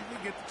see if they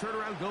can get the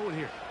turnaround going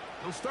here.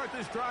 They'll start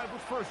this drive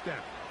with first down.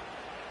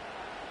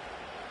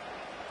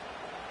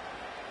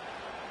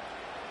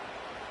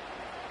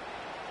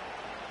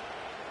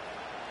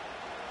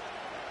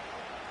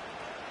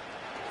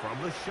 From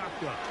the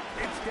shotgun,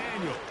 it's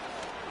Daniel.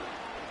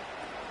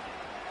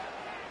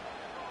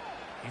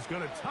 He's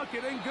going to tuck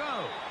it and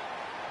go.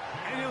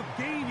 And he'll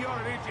gain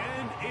yardage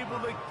and able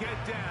to get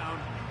down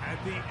at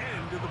the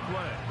end of the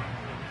play.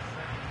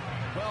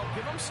 Well,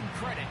 give him some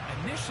credit.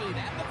 Initially,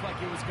 that looked like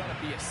it was going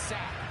to be a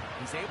sack.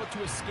 He's able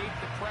to escape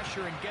the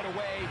pressure and get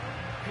away.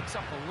 Picks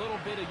up a little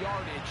bit of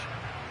yardage,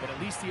 but at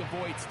least he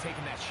avoids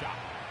taking that shot.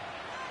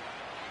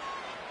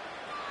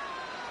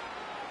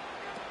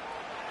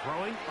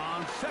 Throwing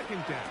on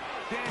second down,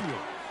 Daniel.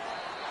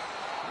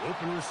 The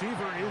open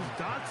receiver is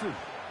Dotson.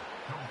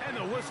 And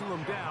they'll whistle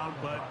him down,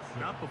 but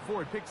not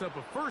before he picks up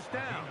a first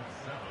down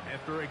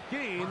after a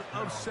gain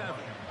of 7.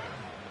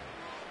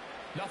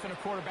 Nothing a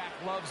quarterback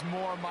loves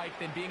more, Mike,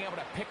 than being able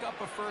to pick up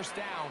a first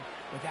down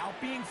without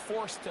being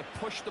forced to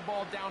push the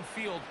ball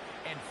downfield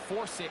and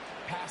force it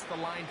past the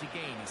line to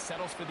gain. He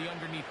settles for the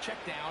underneath check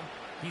down.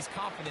 He's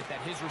confident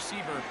that his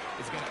receiver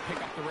is going to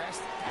pick up the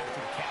rest after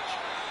the catch.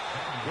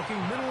 Looking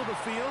middle of the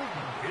field,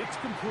 it's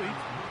complete.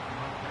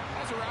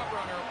 As a route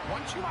runner,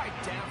 once you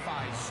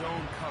identify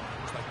zone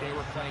coverage like they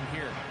were playing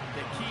here,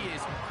 the key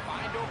is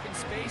find open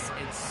space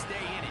and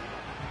stay in it.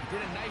 He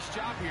did a nice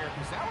job here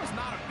because that was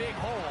not a big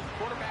hole. The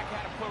quarterback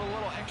had to put a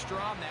little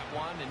extra on that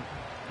one, and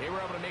they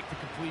were able to make the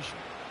completion.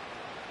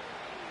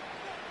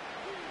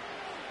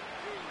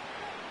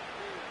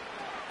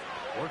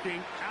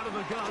 Working out of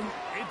the gun,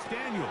 it's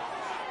Daniel.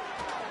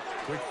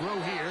 Quick throw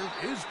here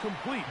is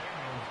complete.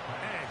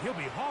 And he'll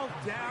be hauled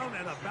down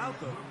at about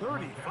the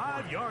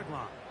 35-yard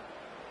line.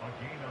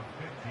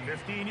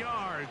 15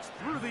 yards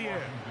through the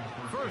air.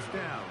 First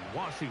down,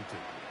 Washington.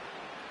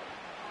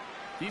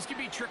 These can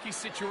be tricky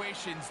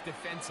situations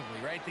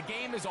defensively, right? The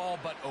game is all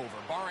but over.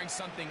 Barring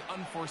something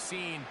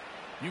unforeseen,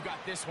 you got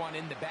this one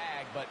in the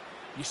bag, but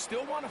you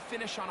still want to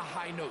finish on a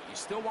high note. You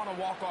still want to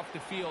walk off the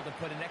field and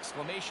put an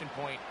exclamation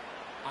point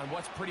on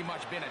what's pretty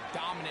much been a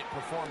dominant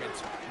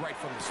performance right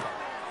from the start.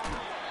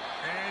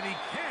 And he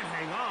can't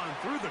hang on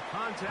through the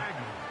contact.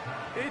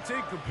 It's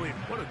incomplete.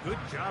 What a good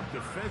job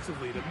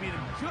defensively to meet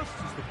him just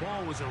as the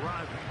ball was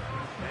arriving.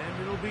 And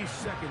it'll be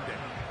second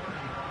down.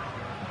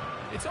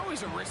 It's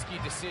always a risky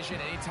decision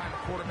anytime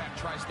a quarterback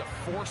tries to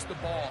force the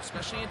ball,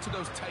 especially into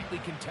those tightly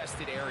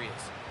contested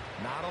areas.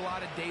 Not a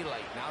lot of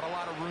daylight, not a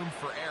lot of room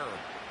for error.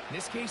 In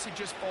this case, it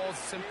just falls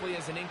simply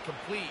as an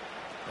incomplete.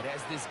 But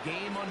as this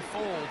game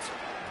unfolds,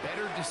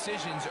 better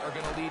decisions are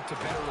going to lead to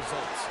better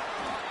results.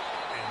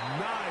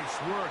 Nice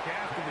work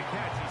after the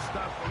catch. He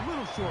stopped a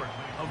little short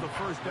of the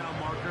first down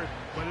marker,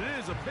 but it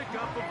is a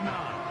pickup of 9.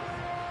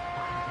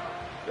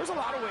 There's a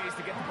lot of ways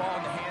to get the ball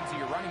in the hands of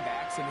your running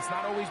backs, and it's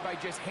not always by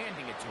just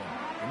handing it to them.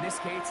 In this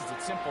case, it's a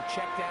simple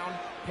check down,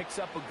 picks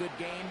up a good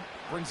gain,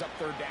 brings up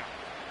third down.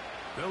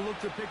 They'll look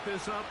to pick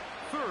this up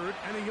 3rd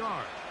and a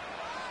yard.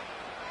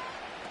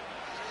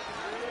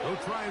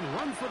 They'll try and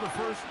run for the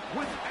first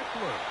with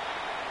Eckler.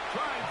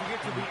 Trying to get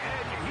to the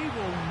edge. He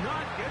will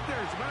not get there.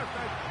 As a matter of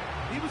fact,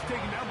 he was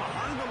taken down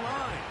behind the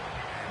line.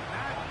 And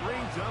that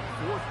brings up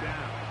 4th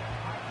down.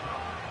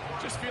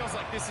 Just feels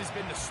like this has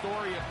been the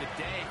story of the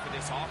day for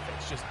this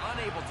offense. Just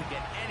unable to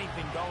get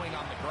anything going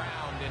on the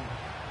ground. And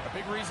a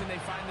big reason they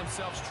find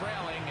themselves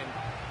trailing and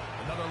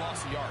another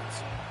loss of yards.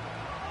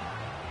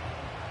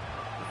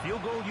 The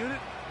field goal unit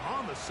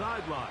on the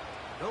sideline.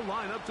 They'll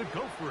line up to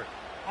go for it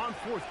on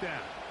 4th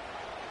down.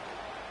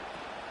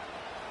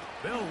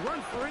 They'll run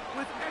for it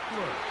with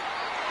Eckler.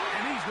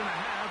 And he's going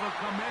to have a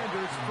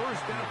Commander's first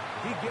down.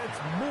 He gets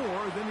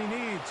more than he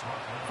needs.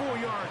 4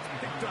 yards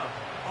picked up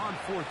on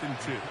 4th and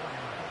 2.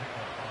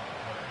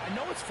 I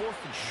know it's 4th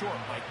and short,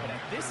 Mike, but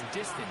at this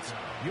distance,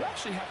 you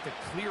actually have to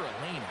clear a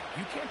lane out.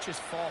 You can't just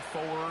fall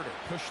forward or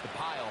push the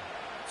pile.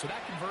 So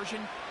that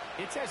conversion,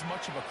 it's as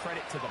much of a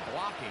credit to the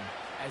blocking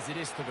as it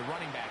is to the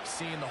running back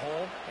seeing the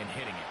hole and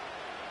hitting it.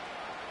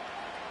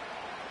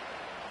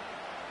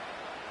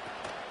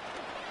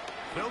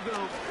 They'll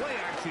go play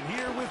action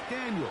here with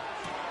Daniel.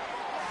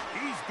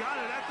 He's got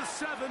it at the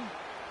 7.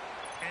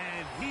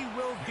 And he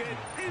will get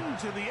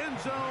into the end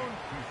zone.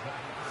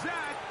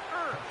 Zach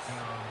Ertz.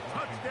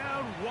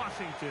 Touchdown,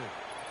 Washington.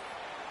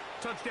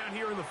 Touchdown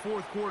here in the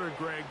 4th quarter,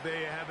 Greg.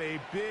 They have a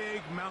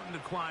big mountain to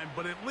climb,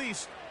 but at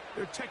least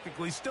they're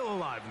technically still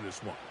alive in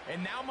this one.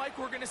 And now, Mike,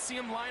 we're going to see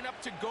them line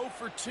up to go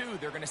for 2.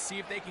 They're going to see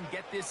if they can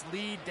get this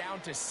lead down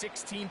to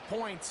 16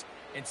 points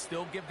and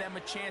still give them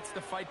a chance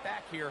to fight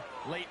back here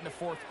late in the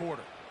 4th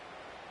quarter.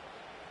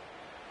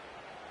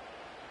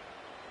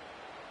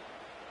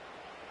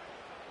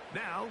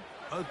 Now,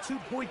 a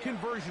two-point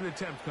conversion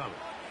attempt coming.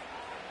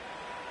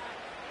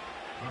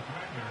 The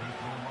Commanders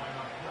will line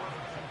up for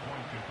the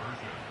two-point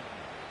conversion.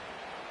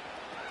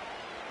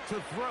 To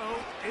throw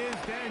is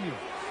Daniels.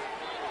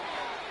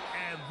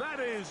 And that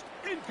is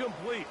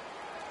incomplete.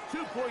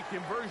 Two-point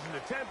conversion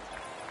attempt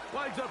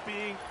winds up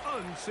being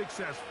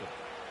unsuccessful.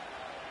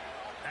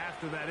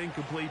 After that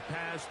incomplete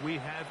pass, we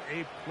have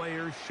a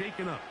player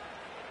shaken up.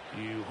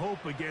 You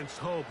hope against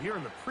hope here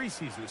in the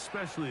preseason,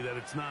 especially that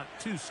it's not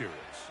too serious.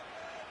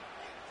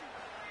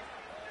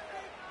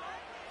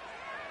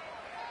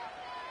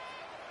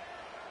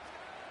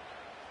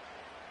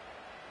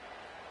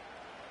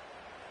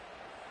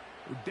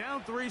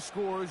 Down 3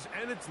 scores,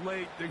 and it's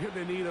late. They're going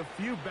to need a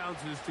few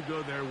bounces to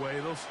go their way.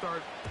 They'll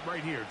start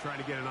right here trying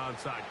to get an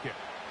onside kick.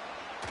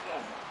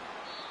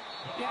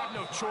 You have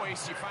no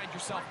choice. You find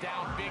yourself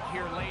down big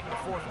here late in the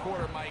fourth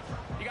quarter, Mike.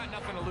 You got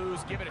nothing to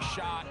lose. Give it a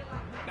shot.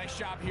 Nice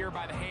job here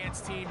by the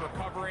hands team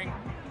recovering.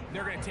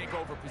 They're going to take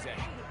over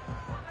possession.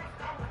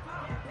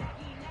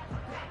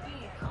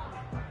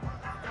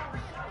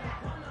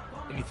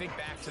 And you think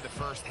back to the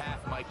first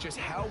half, Mike, just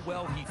how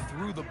well he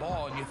threw the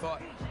ball, and you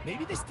thought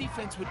maybe this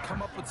defense would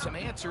come up with some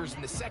answers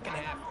in the second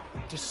half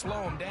to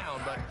slow him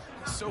down, but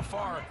so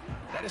far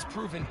that has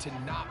proven to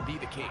not be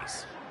the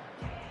case.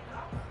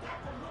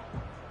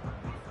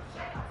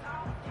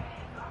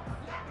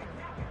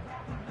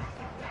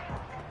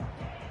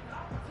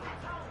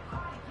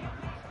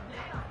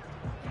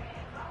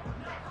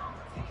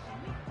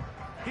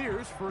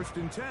 Here's 1st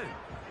and 10.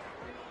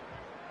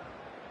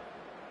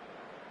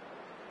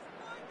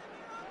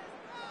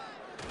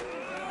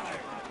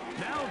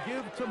 Now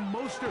give to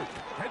Mostert,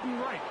 heading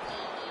right.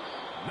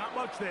 Not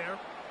much there,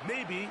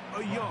 maybe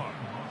a yard.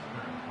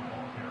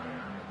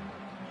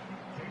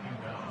 Taken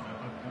down at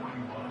the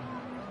 41.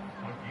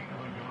 A gain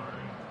of a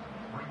yard.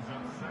 Brings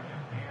up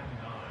 2nd and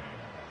 9.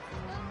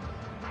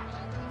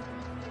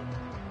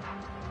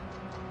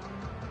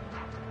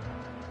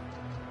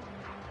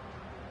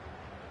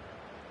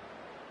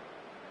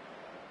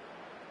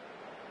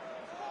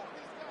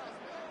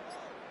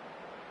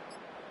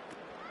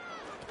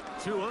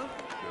 Tua,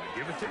 going to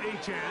give it to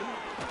Achane.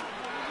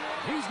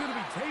 He's going to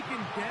be taken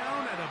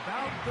down at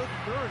about the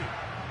 30.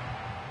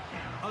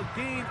 A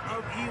gain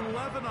of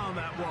 11 on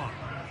that one.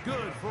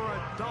 Good for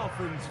a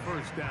Dolphins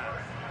first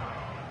down.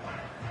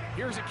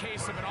 Here's a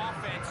case of an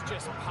offense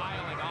just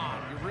piling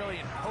on. You're really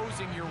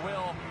imposing your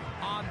will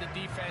on the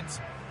defense.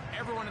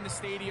 Everyone in the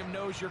stadium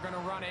knows you're going to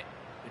run it.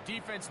 The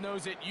defense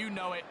knows it, you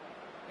know it.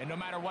 And no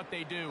matter what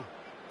they do,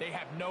 they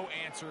have no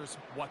answers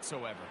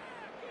whatsoever.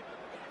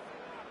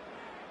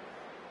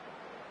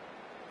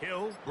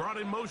 Hill brought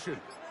in motion.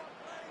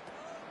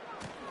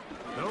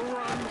 The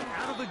run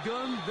out of the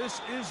gun.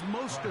 This is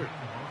Mostert.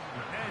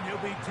 And he'll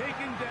be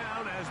taken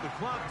down as the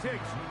clock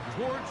ticks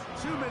towards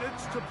 2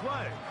 minutes to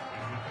play.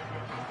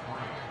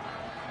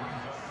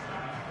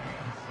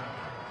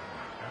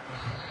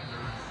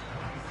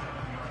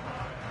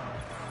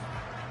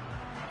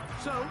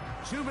 So,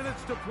 2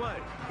 minutes to play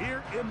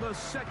here in the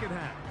second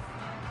half.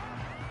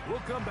 We'll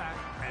come back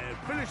and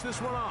finish this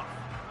one off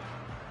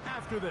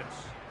after this.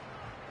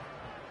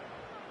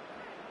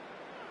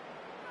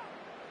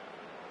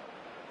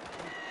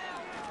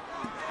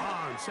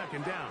 On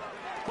 2nd down,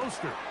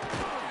 Mostert.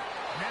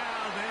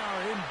 Now they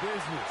are in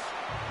business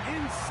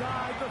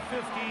inside the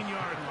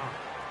 15-yard line.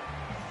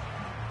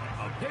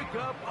 A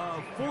pickup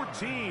of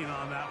 14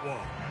 on that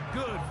one.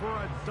 Good for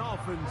a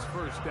Dolphins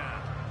first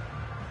down.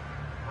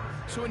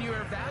 So when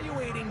you're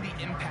evaluating the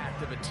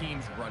impact of a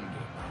team's run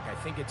game, I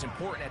think it's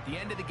important at the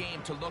end of the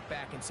game to look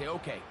back and say,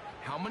 okay,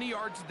 how many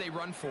yards did they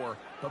run for?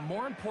 But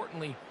more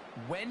importantly,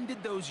 when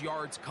did those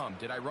yards come?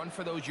 Did I run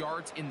for those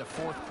yards in the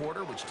fourth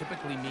quarter, which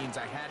typically means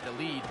I had to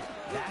lead?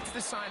 That's the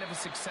sign of a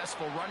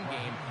successful run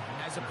game,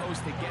 as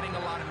opposed to getting a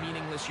lot of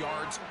meaningless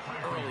yards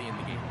early in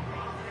the game.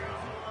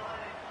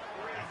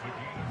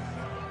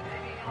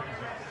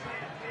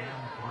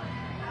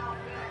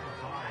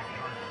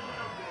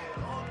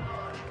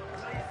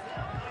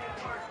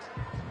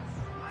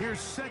 Here's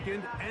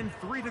 2nd and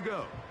 3 to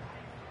go.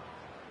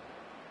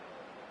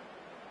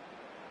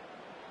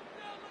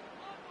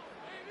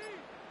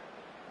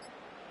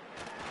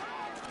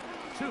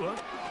 Tua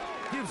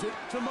gives it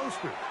to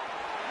Mostert.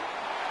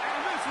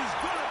 And this is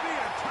going to be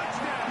a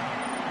touchdown.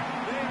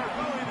 They are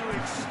going to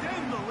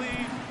extend the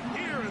lead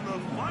here in the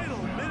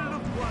final minute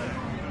of play.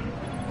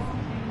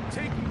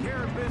 Taking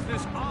care of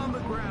business on the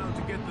ground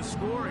to get the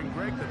score. And,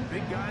 Greg, the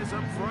big guys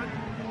up front,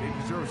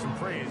 they deserve some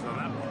praise on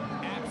that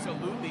one.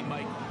 Absolutely,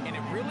 Mike. And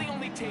it really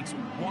only takes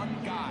one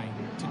guy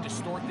to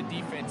distort the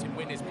defense and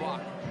win his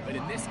block. But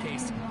in this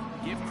case,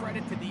 give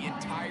credit to the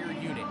entire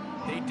unit.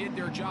 They did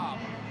their job,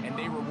 and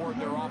they reward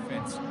their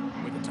offense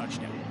with a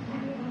touchdown.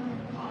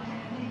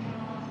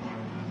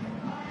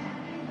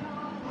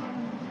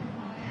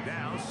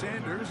 Now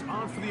Sanders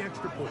on for the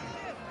extra point.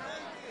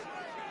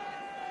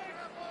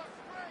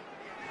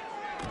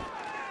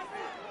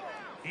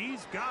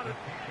 He's got it.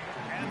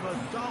 And the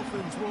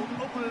Dolphins will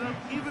open it up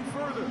even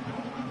further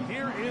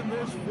here in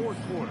this fourth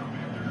quarter.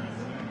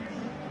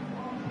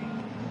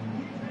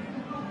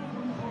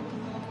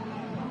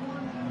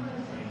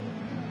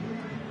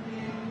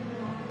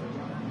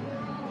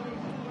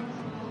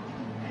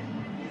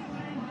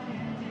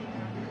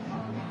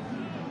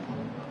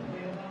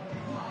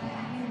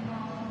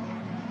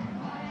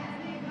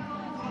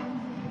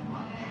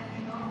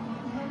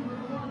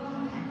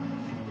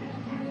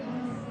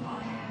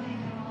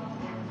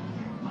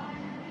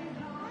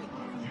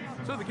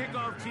 So the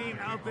kickoff team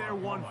out there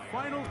one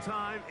final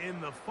time in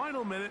the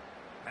final minute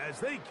as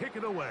they kick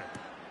it away.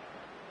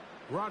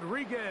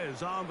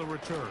 Rodriguez on the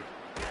return.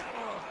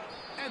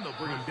 And they'll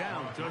bring him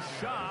down just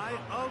shy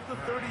of the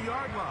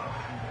 30-yard line.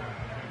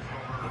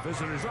 The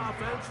visitors'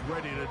 offense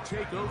ready to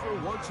take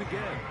over once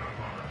again.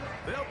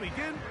 They'll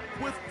begin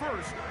with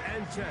 1st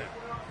and 10.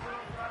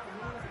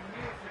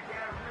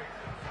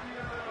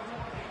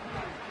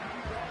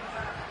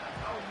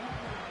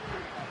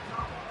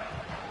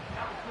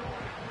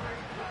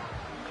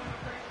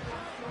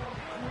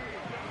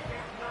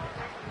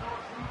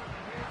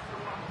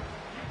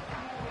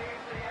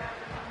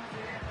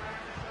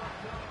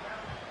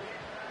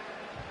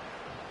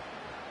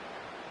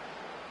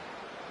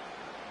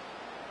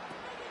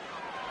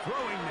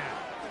 Throwing now,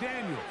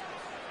 Daniel.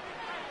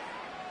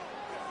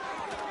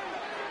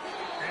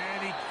 And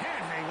he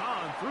can't hang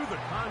on through the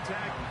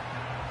contact.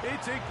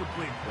 It's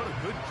incomplete. What a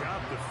good job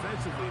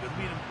defensively to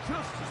meet him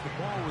just as the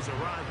ball was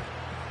arriving.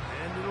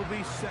 And it'll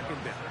be 2nd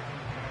down.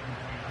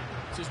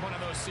 This is one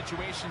of those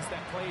situations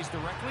that plays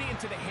directly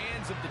into the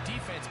hands of the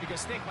defense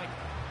because think, like,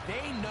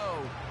 they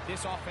know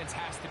this offense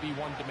has to be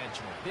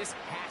one-dimensional. This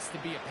has to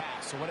be a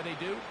pass. So what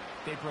do?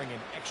 They bring in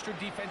extra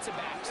defensive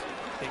backs.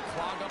 They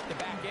clog up the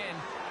back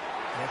end.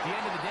 And at the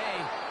end of the day,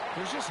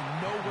 there's just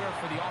nowhere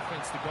for the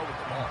offense to go with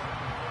the ball.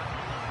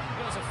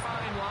 There's a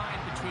fine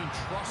line between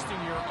trusting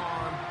your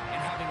arm and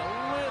having a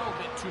little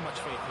bit too much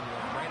faith in your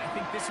arm, right? I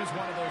think this is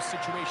one of those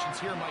situations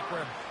here, Mike,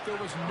 where there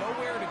was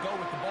nowhere to go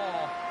with the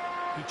ball.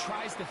 He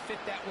tries to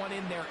fit that one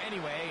in there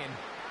anyway, and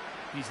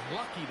he's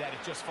lucky that it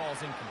just falls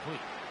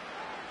incomplete.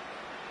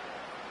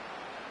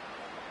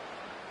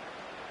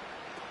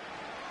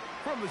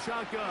 From the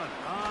shotgun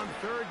on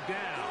 3rd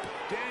down,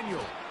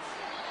 Daniel.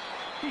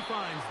 He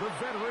finds the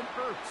veteran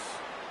Ertz.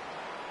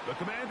 The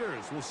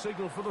Commanders will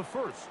signal for the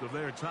first of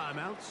their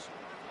timeouts.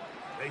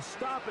 They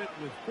stop it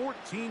with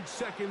 14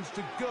 seconds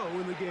to go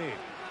in the game.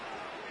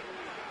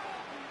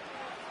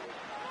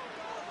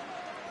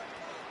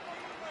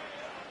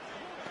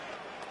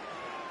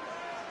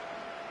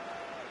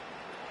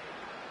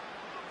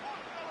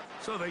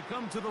 So they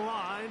come to the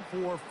line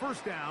for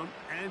 1st down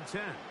and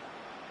 10.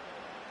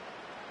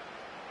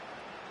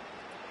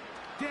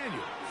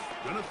 Daniels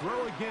gonna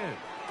throw again.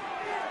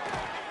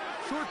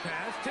 Short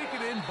pass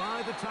taken in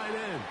by the tight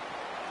end.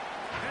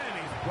 And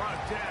he's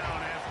brought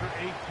down after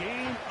a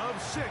gain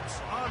of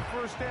 6 on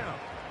 1st down.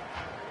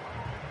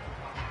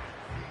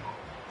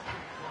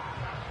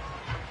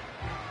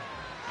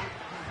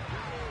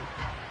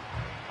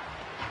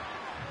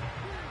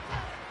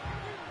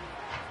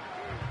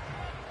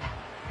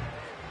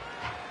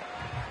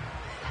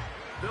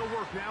 They'll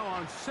work now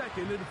on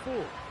 2nd and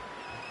 4.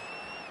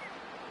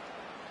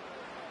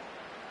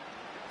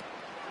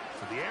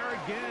 So the air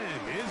again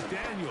is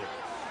Daniels.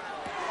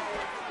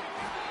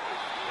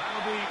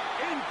 That'll be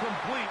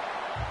incomplete.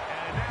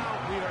 And now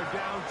we are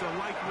down to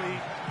likely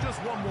just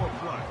one more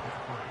play.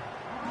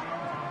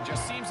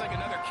 Just seems like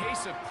another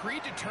case of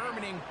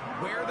predetermining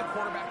where the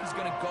quarterback is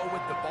going to go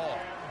with the ball.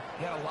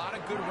 He had a lot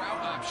of good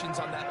route options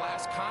on that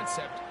last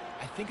concept.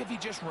 I think if he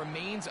just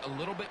remains a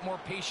little bit more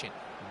patient,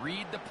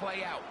 read the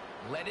play out,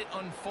 let it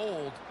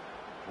unfold,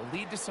 will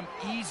lead to some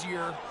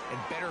easier and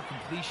better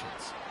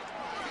completions.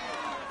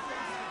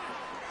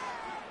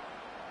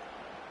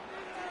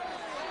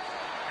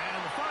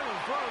 And the final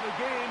throw of the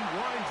game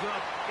winds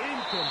up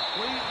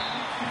incomplete.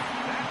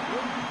 That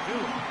will do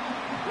it.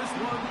 This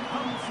one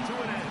comes to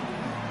an end.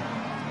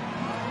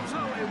 So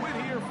a win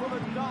here for the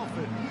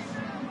Dolphins.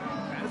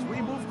 As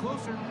we move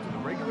closer to the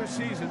regular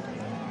season,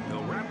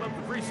 they'll wrap up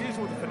the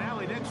preseason with the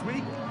finale next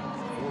week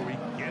before we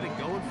get it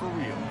going for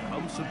real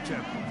come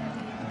September.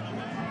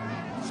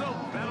 So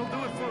that'll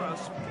do it for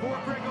us. For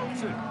Greg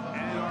Olson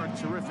and our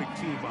terrific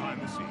team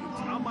behind the scenes,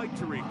 I'm Mike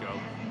Tirico.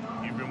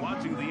 You've been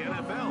watching the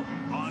NFL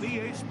on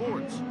EA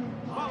Sports.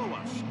 Follow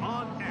us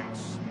on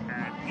X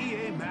at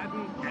EA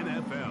Madden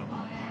NFL.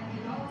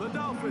 The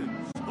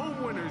Dolphins,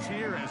 home winners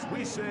here as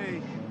we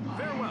say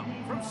farewell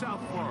from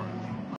South Florida.